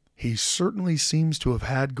 he certainly seems to have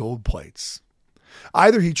had gold plates.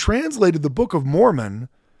 Either he translated the Book of Mormon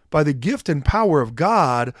by the gift and power of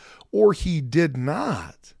God, or he did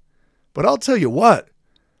not. But I'll tell you what,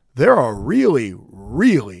 there are really,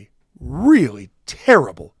 really, really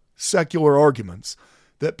terrible secular arguments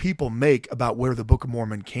that people make about where the Book of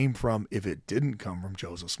Mormon came from if it didn't come from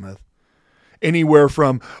Joseph Smith. Anywhere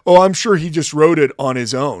from, I'm sure he just wrote it on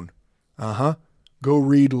his own. Go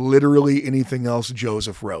read literally anything else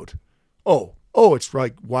Joseph wrote. Oh, it's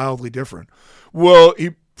like wildly different. Well,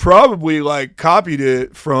 he probably copied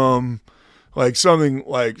it from something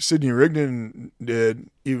like Sidney Rigdon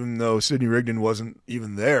did, even though Sidney Rigdon wasn't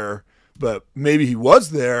even there, but maybe he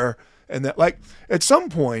was there. And that at some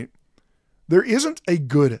point, there isn't a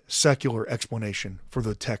good secular explanation for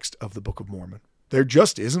the text of the Book of Mormon. There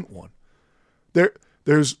just isn't one.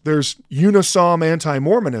 There's unisom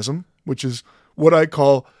anti-Mormonism, which is what I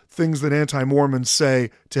call things that anti-Mormons say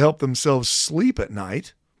to help themselves sleep at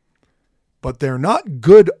night, but they're not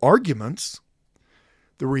good arguments.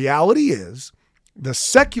 The reality is the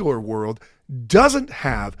secular world doesn't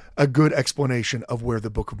have a good explanation of where the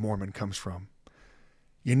Book of Mormon comes from.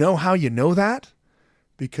 You know how you know that?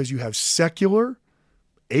 Because you have secular,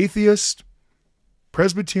 atheist,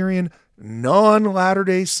 Presbyterian,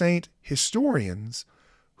 non-Latter-day Saint historians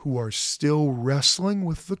who are still wrestling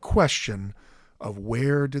with the question of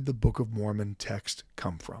where did the Book of Mormon text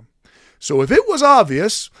come from. So if it was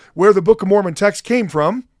obvious where the Book of Mormon text came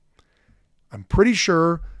from, I'm pretty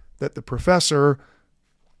sure that the professor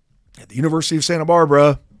at the University of Santa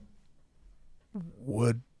Barbara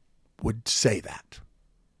would say that,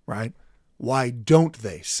 right? Why don't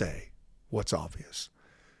they say what's obvious?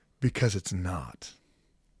 Because it's not.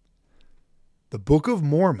 The Book of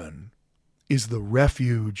Mormon is the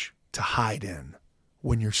refuge to hide in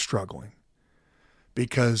when you're struggling.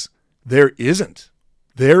 Because there is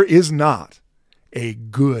not a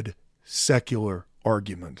good secular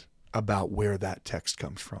argument about where that text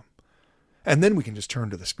comes from. And then we can just turn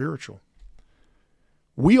to the spiritual.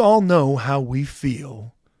 We all know how we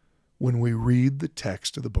feel when we read the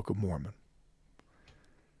text of the Book of Mormon.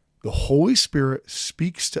 The Holy Spirit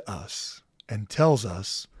speaks to us and tells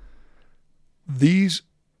us these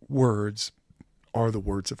words are the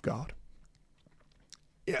words of God.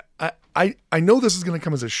 Yeah, I know this is going to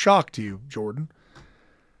come as a shock to you, Jordan,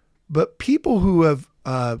 but people who have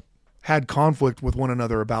had conflict with one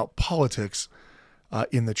another about politics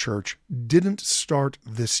in the church didn't start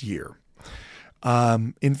this year.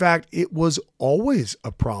 In fact, it was always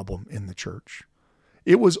a problem in the church.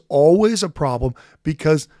 It was always a problem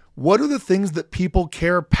because what are the things that people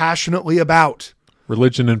care passionately about?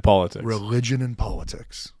 Religion and politics. Religion and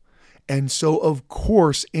politics. And so, of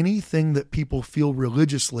course, anything that people feel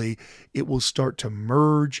religiously, it will start to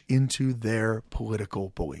merge into their political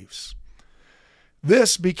beliefs.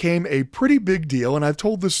 This became a pretty big deal, and I've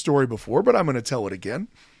told this story before, but I'm going to tell it again.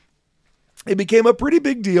 It became a pretty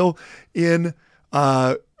big deal in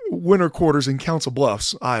winter quarters in Council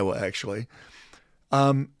Bluffs, Iowa, actually.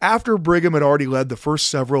 After Brigham had already led the first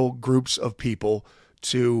several groups of people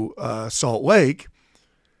to Salt Lake,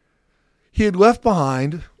 he had left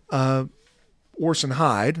behind Orson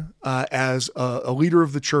Hyde as a leader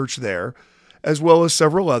of the church there, as well as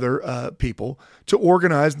several other people, to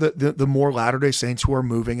organize the more Latter-day Saints who are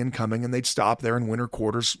moving and coming, and they'd stop there in winter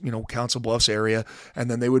quarters, Council Bluffs area, and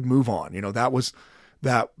then they would move on.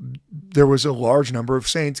 There was a large number of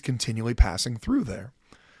saints continually passing through there.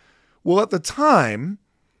 Well, at the time,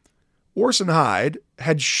 Orson Hyde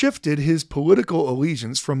had shifted his political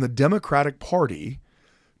allegiance from the Democratic Party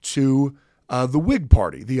to the Whig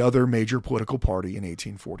Party, the other major political party in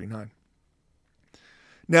 1849.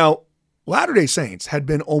 Now, Latter-day Saints had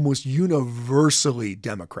been almost universally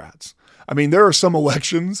Democrats. I mean, there are some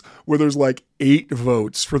elections where there's 8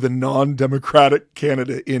 votes for the non-Democratic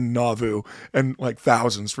candidate in Nauvoo and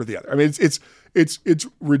thousands for the other. I mean, it's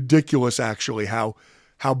ridiculous actually how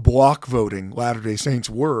block voting Latter-day Saints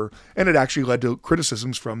were, and it actually led to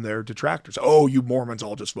criticisms from their detractors. Oh, you Mormons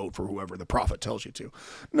all just vote for whoever the prophet tells you to.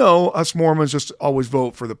 No, us Mormons just always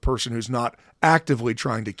vote for the person who's not actively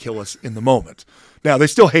trying to kill us in the moment. Now, they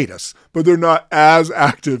still hate us, but they're not as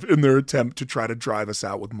active in their attempt to try to drive us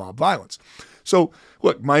out with mob violence. So,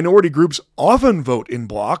 look, minority groups often vote in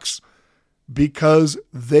blocks because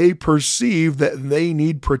they perceive that they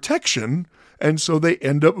need protection, and so they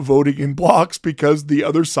end up voting in blocks because the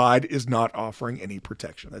other side is not offering any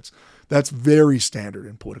protection. That's very standard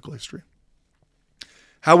in political history.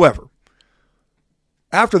 However,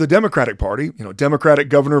 after the Democratic Party, Democratic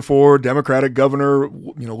Governor Ford, Democratic Governor,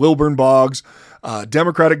 Lilburn Boggs,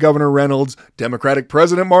 Democratic Governor Reynolds, Democratic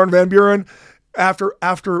President Martin Van Buren,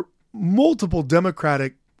 after multiple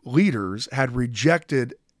Democratic leaders had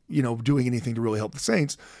rejected, doing anything to really help the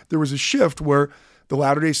saints, there was a shift where the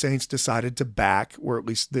Latter-day Saints decided to back, or at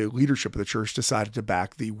least the leadership of the church decided to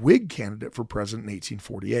back the Whig candidate for president in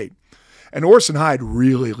 1848. And Orson Hyde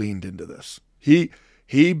really leaned into this. He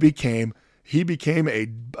became a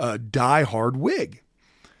diehard Whig.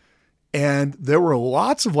 And there were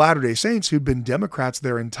lots of Latter-day Saints who'd been Democrats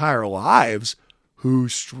their entire lives who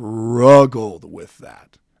struggled with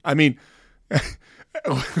that. I mean,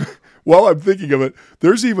 while I'm thinking of it,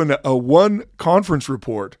 there's even a one conference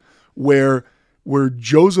report where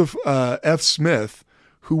Joseph F. Smith,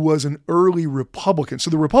 who was an early Republican, so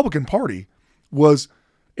the Republican Party was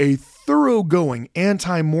a thoroughgoing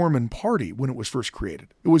anti-Mormon party when it was first created.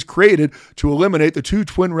 It was created to eliminate the two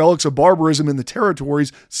twin relics of barbarism in the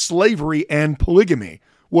territories, slavery and polygamy.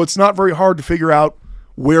 Well, it's not very hard to figure out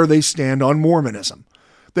where they stand on Mormonism.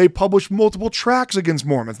 They published multiple tracts against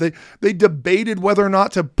Mormons. They debated whether or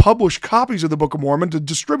not to publish copies of the Book of Mormon to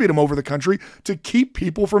distribute them over the country to keep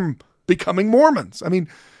people from becoming Mormons. I mean,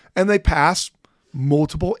 and they passed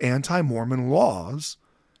multiple anti-Mormon laws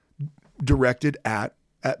directed at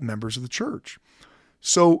members of the church.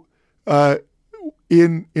 So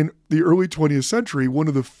in the early 20th century, one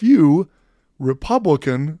of the few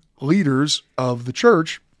Republican leaders of the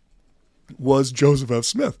church was Joseph F.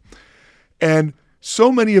 Smith. And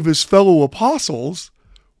so many of his fellow apostles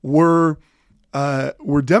were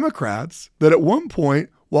Democrats that at one point,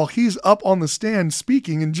 while he's up on the stand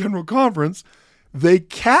speaking in General Conference, they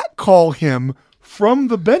catcall him from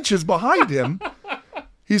the benches behind him.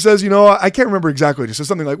 He says, I can't remember exactly. He says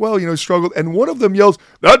something like, struggled. And one of them yells,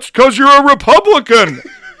 "That's because you're a Republican."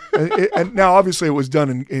 and now, obviously, it was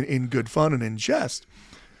done in good fun and in jest.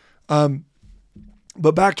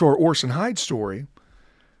 But back to our Orson Hyde story.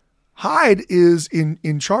 Hyde is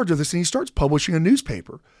in charge of this, and he starts publishing a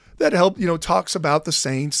newspaper that talks about the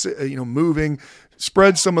saints, moving,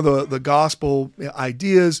 spreads some of the gospel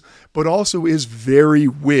ideas, but also is very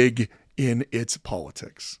Whig in its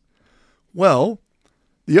politics. Well,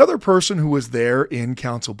 the other person who was there in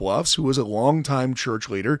Council Bluffs, who was a longtime church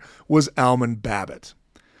leader, was Almon Babbitt.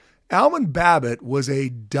 Almon Babbitt was a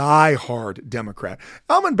diehard Democrat.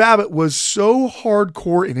 Almon Babbitt was so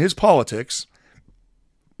hardcore in his politics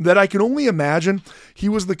that I can only imagine he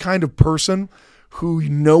was the kind of person who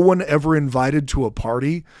no one ever invited to a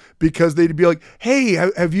party because they'd be like, "Hey,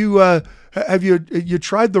 have you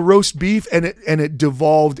tried the roast beef?" And it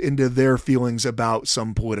devolved into their feelings about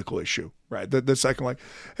some political issue, right? The second, like,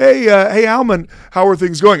 "Hey, Almon, how are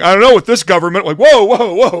things going?" "I don't know with this government." Like,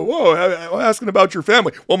 whoa, asking about your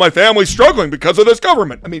family. "Well, my family's struggling because of this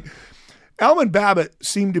government." I mean, Almon Babbitt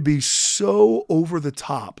seemed to be so over the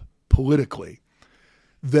top politically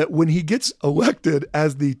that when he gets elected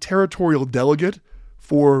as the territorial delegate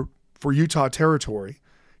for Utah Territory,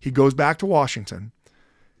 he goes back to Washington,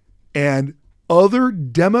 and other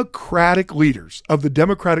Democratic leaders of the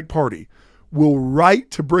Democratic Party will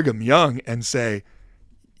write to Brigham Young and say,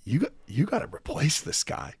 you got to replace this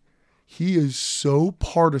guy. He is so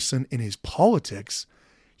partisan in his politics,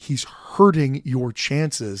 he's hurting your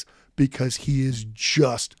chances because he is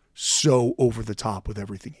just so over the top with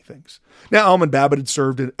everything he thinks. Now, Almon Babbitt had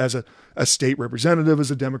served as a state representative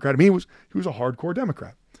as a Democrat. I mean, he was a hardcore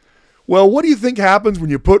Democrat. Well, what do you think happens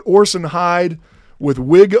when you put Orson Hyde with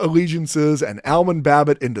Whig allegiances and Almon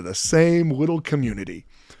Babbitt into the same little community?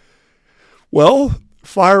 Well,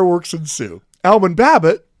 fireworks ensue. Almon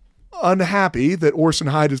Babbitt, unhappy that Orson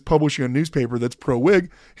Hyde is publishing a newspaper that's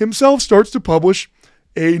pro-Whig, himself starts to publish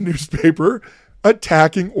a newspaper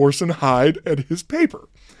attacking Orson Hyde and his paper.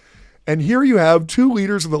 And here you have two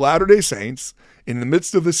leaders of the Latter-day Saints in the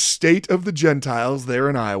midst of the state of the Gentiles there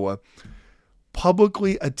in Iowa,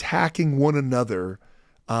 publicly attacking one another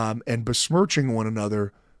and besmirching one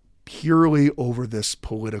another purely over this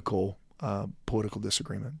political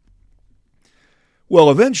disagreement. Well,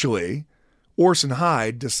 eventually, Orson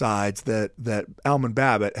Hyde decides that Almon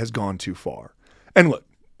Babbitt has gone too far. And look,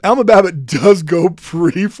 Almon Babbitt does go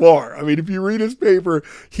pretty far. I mean, if you read his paper,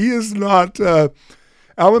 he is not...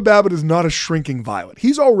 Almon Babbitt is not a shrinking violet.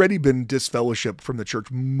 He's already been disfellowshipped from the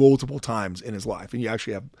church multiple times in his life, and you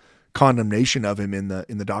actually have condemnation of him in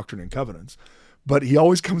the Doctrine and Covenants. but he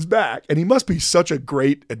always comes back. And he must be such a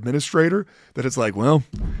great administrator that it's like, well,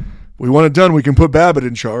 we want it done. We can put Babbitt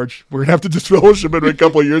in charge. We're going to have to disfellowship him in a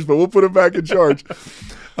couple of years, but we'll put him back in charge.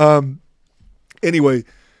 Anyway,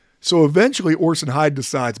 so eventually Orson Hyde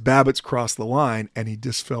decides Babbitt's crossed the line, and he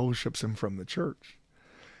disfellowships him from the church.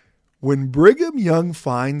 When Brigham Young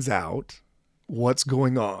finds out what's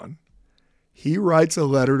going on, he writes a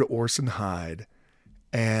letter to Orson Hyde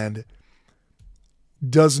and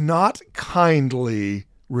does not kindly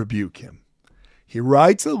rebuke him. He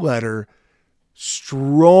writes a letter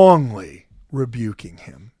strongly rebuking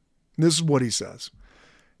him. This is what he says.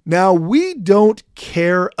 Now, we don't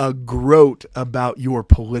care a groat about your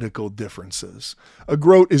political differences. A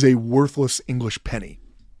groat is a worthless English penny.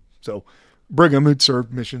 So Brigham, who'd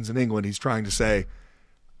served missions in England, he's trying to say,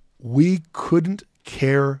 we couldn't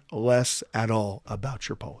care less at all about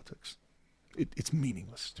your politics. It's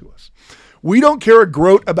meaningless to us. We don't care a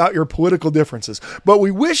groat about your political differences, but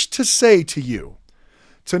we wish to say to you,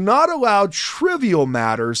 to not allow trivial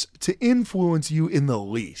matters to influence you in the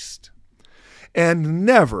least. And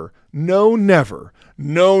never, no, never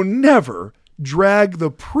drag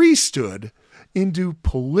the priesthood into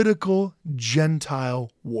political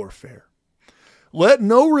Gentile warfare. Let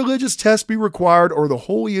no religious test be required or the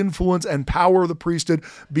holy influence and power of the priesthood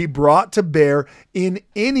be brought to bear in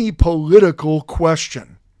any political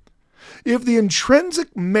question. If the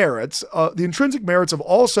intrinsic merits of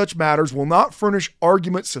all such matters will not furnish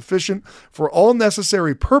argument sufficient for all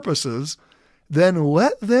necessary purposes, then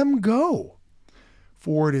let them go.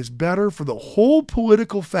 For it is better for the whole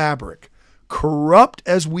political fabric, corrupt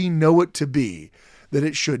as we know it to be, that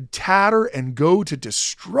it should tatter and go to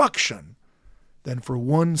destruction than for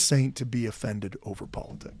one saint to be offended over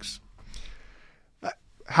politics.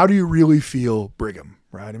 How do you really feel, Brigham,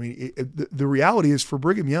 right? I mean, the reality is for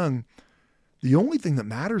Brigham Young, the only thing that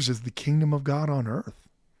matters is the kingdom of God on earth.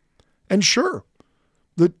 And sure,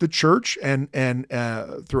 the church and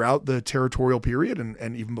throughout the territorial period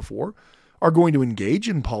and even before are going to engage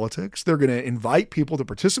in politics. They're going to invite people to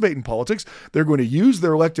participate in politics. They're going to use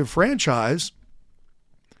their elective franchise,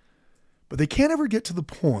 but they can't ever get to the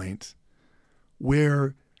point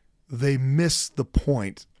where they miss the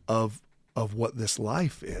point of what this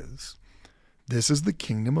life is. This is the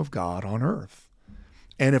kingdom of God on earth.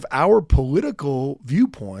 And if our political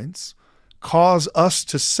viewpoints cause us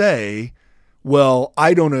to say, well,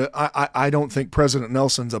 I don't think President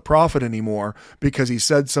Nelson's a prophet anymore because he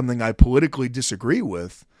said something I politically disagree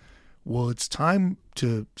with, well, it's time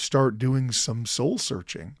to start doing some soul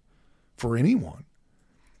searching for anyone.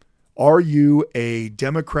 Are you a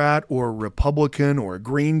Democrat or a Republican or a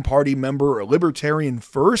Green Party member or a Libertarian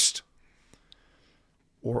first?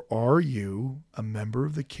 Or are you a member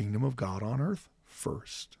of the kingdom of God on earth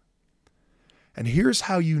first? And here's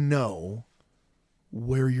how you know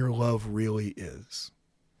where your love really is.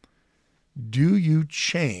 Do you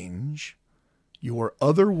change your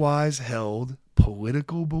otherwise held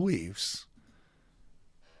political beliefs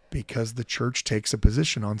because the church takes a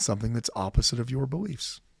position on something that's opposite of your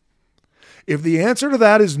beliefs? If the answer to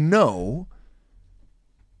that is no,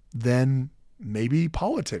 then maybe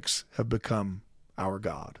politics have become our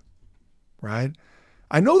God, right?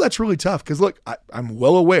 I know that's really tough because, look, I'm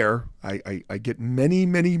well aware. I get many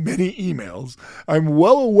emails. I'm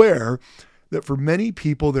well aware that for many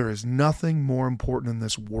people, there is nothing more important in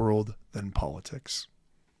this world than politics.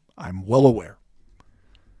 I'm well aware.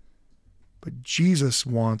 But Jesus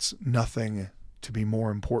wants nothing to be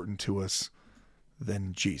more important to us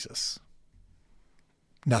than Jesus.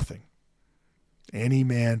 Nothing. Any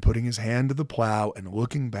man putting his hand to the plow and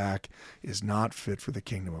looking back is not fit for the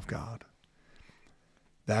kingdom of God.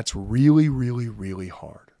 That's really, really, really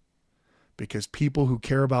hard because people who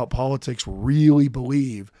care about politics really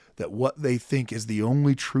believe that what they think is the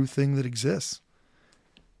only true thing that exists.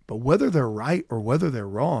 But whether they're right or whether they're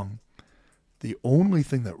wrong, the only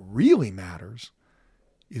thing that really matters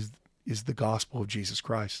is the gospel of Jesus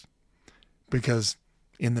Christ. Because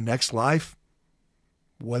in the next life,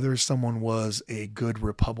 whether someone was a good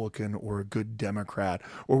Republican or a good Democrat,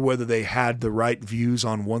 or whether they had the right views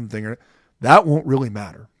on one thing, or that won't really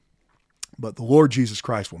matter. But the Lord Jesus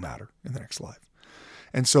Christ will matter in the next life.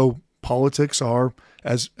 And so politics are,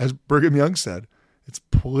 as Brigham Young said, it's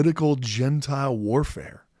political Gentile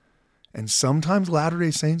warfare. And sometimes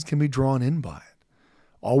Latter-day Saints can be drawn in by it.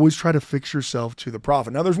 Always try to fix yourself to the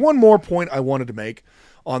prophet. Now, there's one more point I wanted to make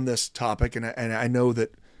on this topic, and I know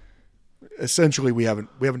that essentially we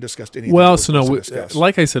haven't discussed anything. Well, so no,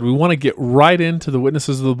 like I said, we want to get right into the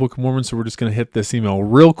witnesses of the Book of Mormon, so we're just going to hit this email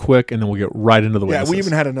real quick, and then we'll get right into the witnesses. Yeah, we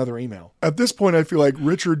even had another email. At this point, I feel like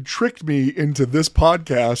Richard tricked me into this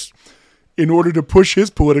podcast in order to push his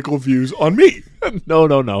political views on me.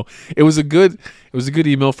 No. It was a good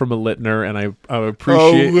email from a Littner, and I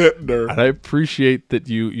appreciate Littner. And I appreciate that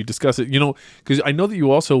you discuss it. Because I know that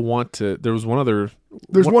you also want to. There was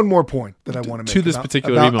one more point that I want to make to this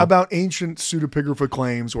particular email about ancient pseudepigrapha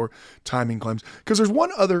claims or timing claims. Because there's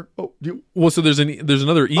one other. So there's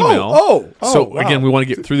another email. So wow. Again, we want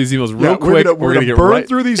to get through these emails real quick. We're gonna get burn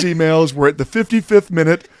through these emails. We're at the 55th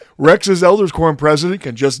minute. Rex's Elders Quorum president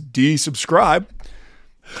can just desubscribe.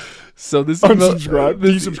 So this desubscribe.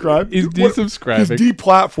 He's desubscribing. He's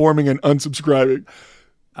deplatforming and unsubscribing.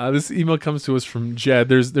 This email comes to us from Jed.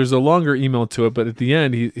 There's a longer email to it, but at the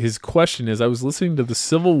end, his question is: I was listening to the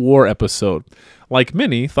Civil War episode. Like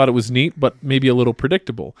many, thought it was neat, but maybe a little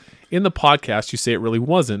predictable. In the podcast, you say it really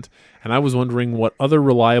wasn't, and I was wondering what other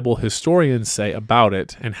reliable historians say about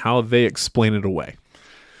it and how they explain it away.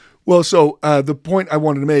 Well, so the point I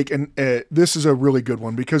wanted to make, and this is a really good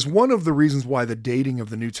one, because one of the reasons why the dating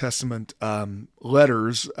of the New Testament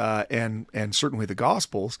letters and certainly the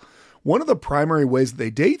Gospels, one of the primary ways that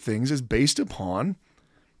they date things is based upon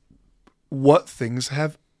what things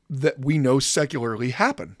have that we know secularly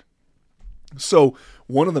happened. So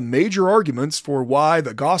one of the major arguments for why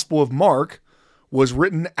the Gospel of Mark was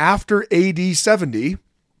written after AD 70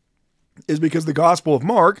 is because the Gospel of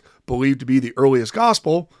Mark, believed to be the earliest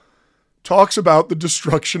gospel, talks about the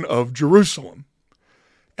destruction of Jerusalem.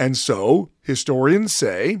 And so historians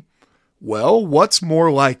say, well, what's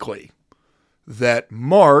more likely? That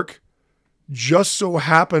Mark just so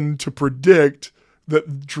happened to predict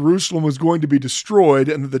that Jerusalem was going to be destroyed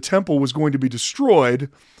and that the temple was going to be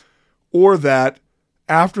destroyed, or that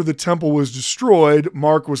after the temple was destroyed,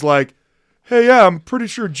 Mark was like, hey, yeah, I'm pretty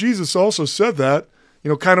sure Jesus also said that,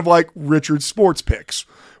 kind of like Richard's sports picks,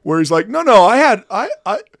 where he's like, no, I had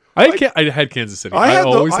Kansas City. I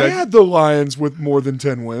had the Lions with more than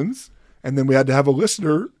 10 wins, and then we had to have a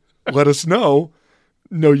listener let us know,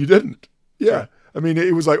 no, you didn't. Yeah. Sure. I mean,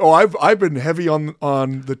 it was like, I've been heavy on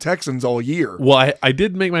the Texans all year. Well, I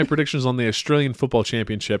did make my predictions on the Australian Football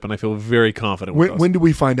Championship, and I feel very confident with those. When do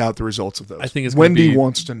we find out the results of those? I think it's Wendy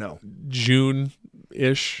wants to know.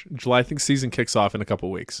 June-ish, July. I think season kicks off in a couple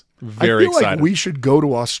of weeks. I feel excited. Like we should go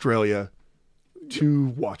to Australia to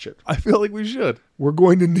watch it. I feel like we should. We're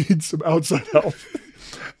going to need some outside help.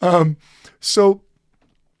 So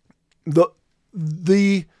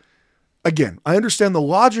again, I understand the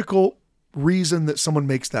logical reason that someone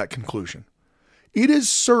makes that conclusion. It is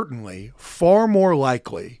certainly far more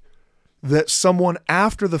likely that someone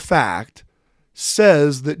after the fact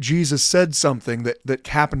says that Jesus said something that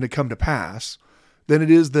happened to come to pass than it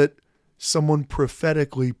is that someone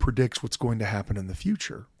prophetically predicts what's going to happen in the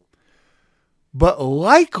future. But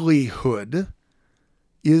likelihood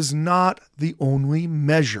is not the only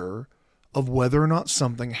measure of whether or not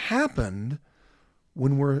something happened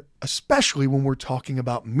especially when we're talking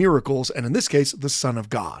about miracles, and in this case, the Son of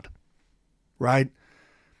God, right?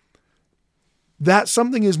 That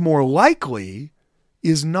something is more likely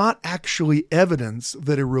is not actually evidence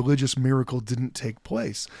that a religious miracle didn't take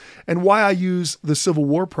place. And why I use the Civil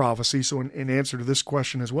War prophecy, so in answer to this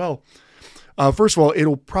question as well, first of all,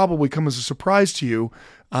 it'll probably come as a surprise to you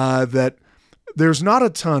that there's not a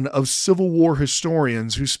ton of Civil War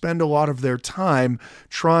historians who spend a lot of their time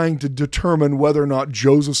trying to determine whether or not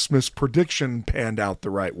Joseph Smith's prediction panned out the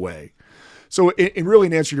right way. So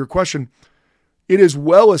in answer to your question, it is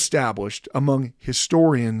well established among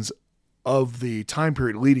historians of the time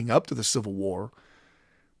period leading up to the Civil War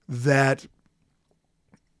that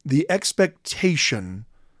the expectation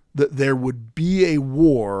that there would be a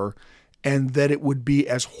war and that it would be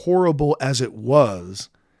as horrible as it was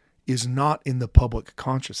is not in the public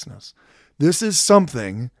consciousness. This is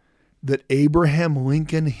something that Abraham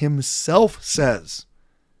Lincoln himself says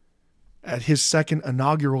at his second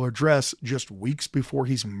inaugural address just weeks before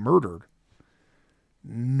he's murdered.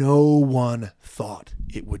 No one thought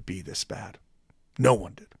it would be this bad. No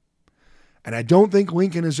one did. And I don't think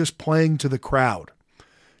Lincoln is just playing to the crowd.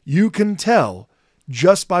 You can tell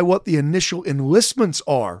just by what the initial enlistments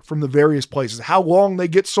are from the various places, how long they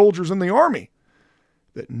get soldiers in the army,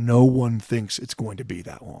 that no one thinks it's going to be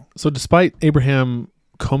that long. So despite Abraham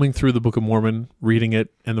combing through the Book of Mormon, reading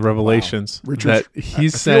it and the Revelations, Richard, that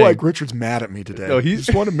he's I saying... feel like Richard's mad at me today. No, he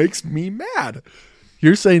just makes me mad.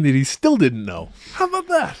 You're saying that he still didn't know. How about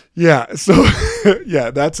that? Yeah. So,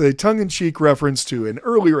 that's a tongue-in-cheek reference to an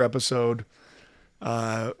earlier episode,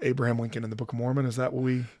 Abraham Lincoln and the Book of Mormon. Is that what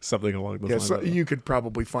we... Something along those lines. So you could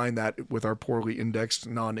probably find that with our poorly indexed,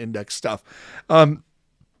 non-indexed stuff.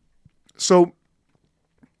 So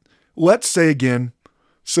let's say again,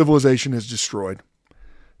 civilization is destroyed.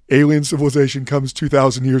 Alien civilization comes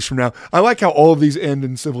 2,000 years from now. I like how all of these end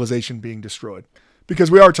in civilization being destroyed,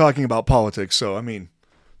 because we are talking about politics. So, I mean,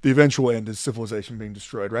 the eventual end is civilization being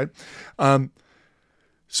destroyed, right?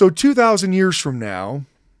 So 2,000 years from now,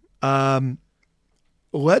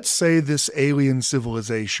 let's say this alien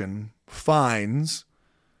civilization finds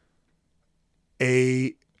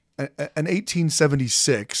an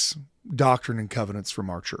 1876 Doctrine and Covenants from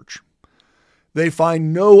our church. They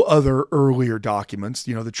find no other earlier documents.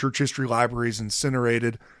 You know, the church history library is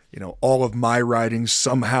incinerated. You know, all of my writings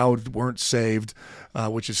somehow weren't saved,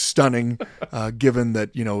 which is stunning, given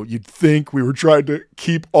that, you know, you'd think we were trying to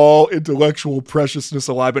keep all intellectual preciousness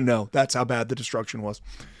alive, but no, that's how bad the destruction was.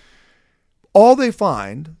 All they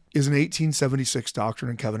find is an 1876 Doctrine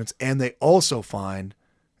and Covenants, and they also find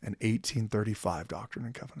an 1835 Doctrine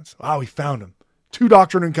and Covenants. Wow, we found them. 2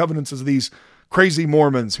 Doctrine and Covenants of these crazy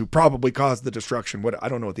Mormons who probably caused the destruction. I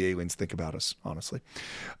don't know what the aliens think about us, honestly.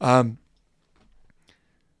 Well,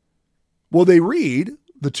 they read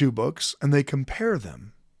the 2 books and they compare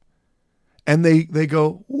them. And they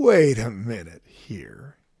go, wait a minute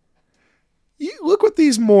here. Look what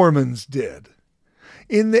these Mormons did.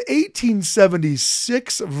 In the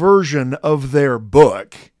 1876 version of their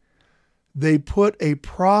book, they put a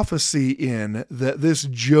prophecy in that this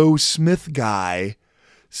Joe Smith guy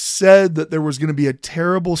said that there was going to be a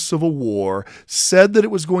terrible civil war, said that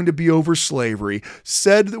it was going to be over slavery,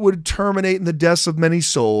 said that it would terminate in the deaths of many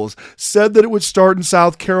souls, said that it would start in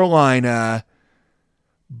South Carolina.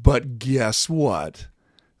 But guess what?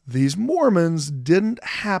 These Mormons didn't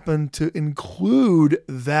happen to include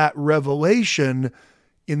that revelation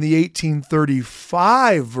in the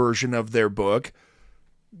 1835 version of their book.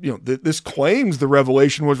 You know, this claims the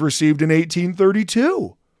revelation was received in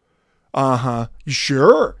 1832.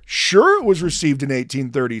 Sure it was received in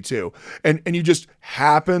 1832. And you just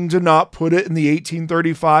happen to not put it in the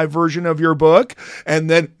 1835 version of your book. And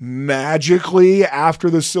then magically, after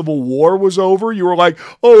the Civil War was over, you were like,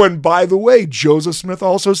 oh, and by the way, Joseph Smith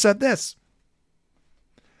also said this.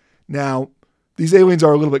 Now, these aliens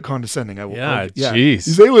are a little bit condescending. Jeez.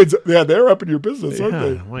 These aliens, they're up in your business, aren't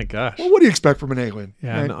they? Oh my gosh. Well, what do you expect from an alien?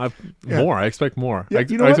 Yeah, right? More. I expect more. Yeah, I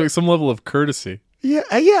expect some level of courtesy.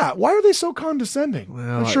 Yeah. Why are they so condescending?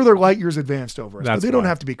 Well, I'm sure they're light years advanced over us, but they don't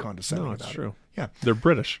have to be condescending. No, it's about true. It. Yeah, they're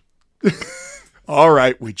British. All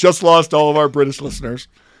right, we just lost all of our British listeners.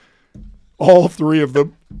 All 3 of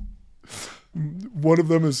them. One of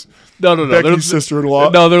them is Becky's sister-in-law.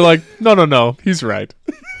 No, they're like, no. He's right.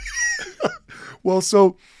 Well,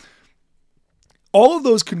 so all of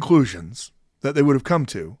those conclusions that they would have come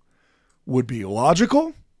to would be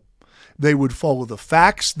logical. They would follow the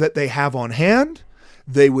facts that they have on hand.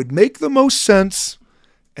 They would make the most sense,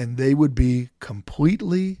 and they would be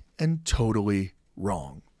completely and totally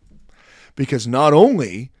wrong. Because not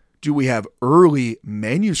only do we have early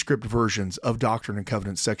manuscript versions of Doctrine and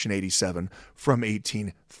Covenants, section 87 from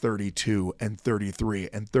 1832 and 33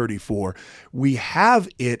 and 34, we have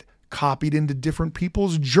it copied into different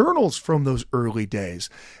people's journals from those early days.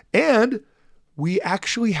 And we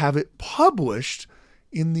actually have it published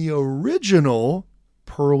in the original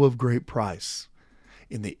Pearl of Great Price.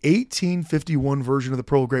 In the 1851 version of the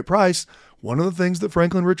Pearl of Great Price, one of the things that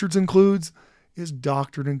Franklin Richards includes is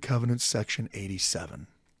Doctrine and Covenants, section 87.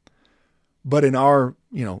 But in our,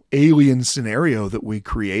 alien scenario that we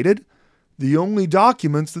created, the only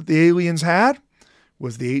documents that the aliens had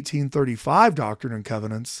was the 1835 Doctrine and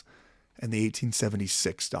Covenants and the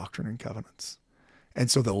 1876 Doctrine and Covenants.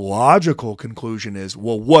 And so the logical conclusion is,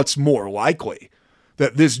 well, what's more likely?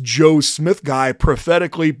 That this Joe Smith guy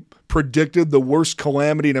prophetically predicted the worst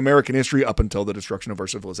calamity in American history up until the destruction of our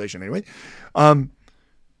civilization anyway,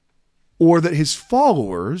 or that his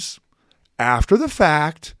followers, after the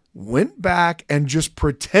fact, went back and just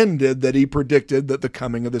pretended that he predicted that the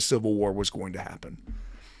coming of the Civil War was going to happen.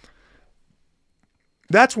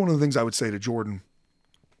 That's one of the things I would say to Jordan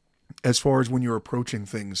as far as when you're approaching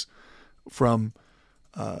things from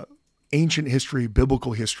ancient history,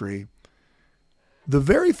 biblical history. The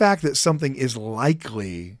very fact that something is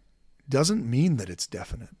likely doesn't mean that it's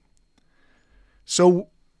definite. So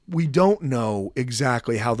we don't know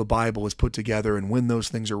exactly how the Bible is put together and when those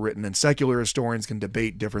things are written, and secular historians can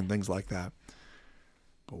debate different things like that.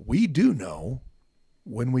 But we do know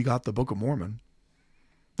when we got the Book of Mormon.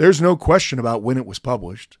 There's no question about when it was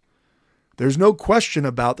published. There's no question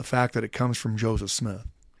about the fact that it comes from Joseph Smith.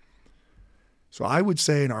 So I would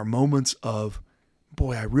say in our moments of,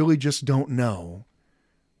 boy, I really just don't know,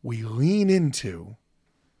 we lean into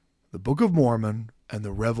the Book of Mormon and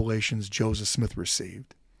the revelations Joseph Smith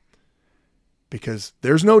received. Because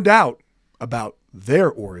there's no doubt about their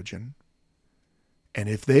origin. And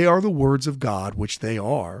if they are the words of God, which they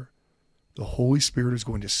are, the Holy Spirit is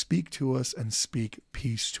going to speak to us and speak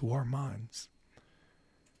peace to our minds.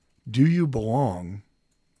 Do you belong?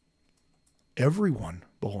 Everyone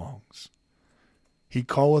belongs. He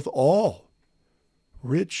calleth all,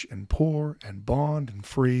 rich and poor and bond and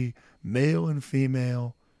free, male and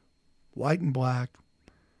female, white and black,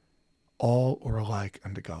 all are alike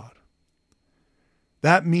unto God.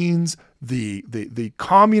 That means the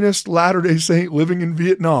communist Latter-day Saint living in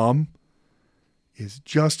Vietnam is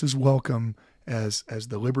just as welcome as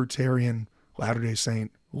the libertarian Latter-day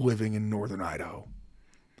Saint living in northern Idaho.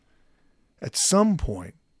 At some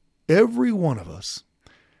point, every one of us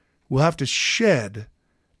will have to shed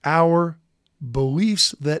our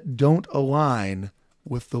beliefs that don't align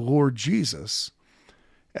with the Lord Jesus,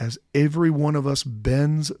 as every one of us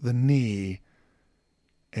bends the knee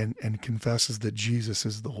and confesses that Jesus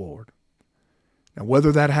is the Lord. Now,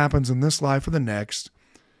 whether that happens in this life or the next,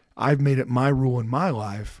 I've made it my rule in my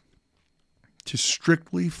life to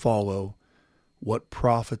strictly follow what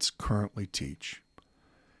prophets currently teach.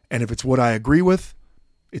 And if it's what I agree with,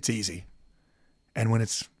 it's easy. And when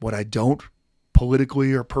it's what I don't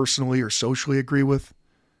politically or personally or socially agree with,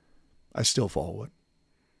 I still follow it.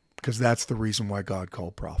 Because that's the reason why God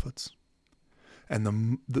called prophets. And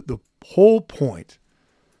the whole point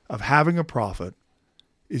of having a prophet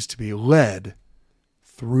is to be led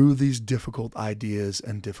through these difficult ideas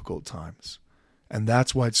and difficult times. And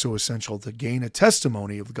that's why it's so essential to gain a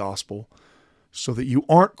testimony of the gospel, so that you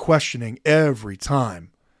aren't questioning every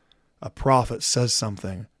time a prophet says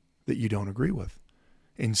something that you don't agree with.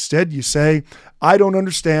 Instead, you say, I don't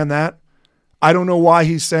understand that. I don't know why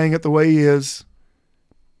he's saying it the way he is.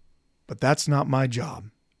 But that's not my job.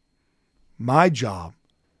 My job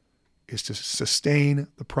is to sustain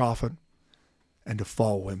the prophet and to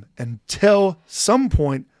follow him until some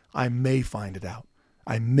point I may find it out.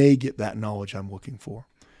 I may get that knowledge I'm looking for.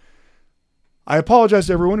 I apologize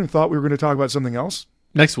to everyone who thought we were going to talk about something else.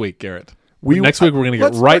 Next week, Garrett. Next week, we're going to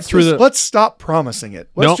get Let's stop promising it.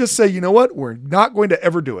 Let's just say, you know what? We're not going to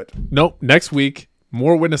ever do it. Nope. Next week,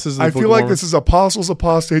 more witnesses. I feel like this is apostles,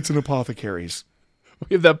 apostates, and apothecaries.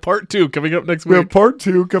 We have that part 2 coming up next week. We have part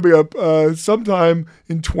 2 coming up sometime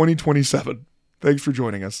in 2027. Thanks for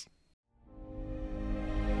joining us.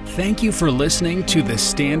 Thank you for listening to the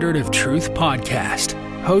Standard of Truth podcast,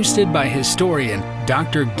 hosted by historian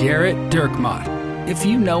Dr. Garrett Dirkmaat. If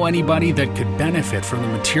you know anybody that could benefit from the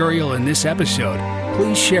material in this episode,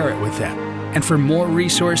 please share it with them. And for more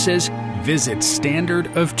resources, visit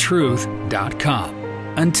standardoftruth.com.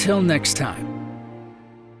 Until next time.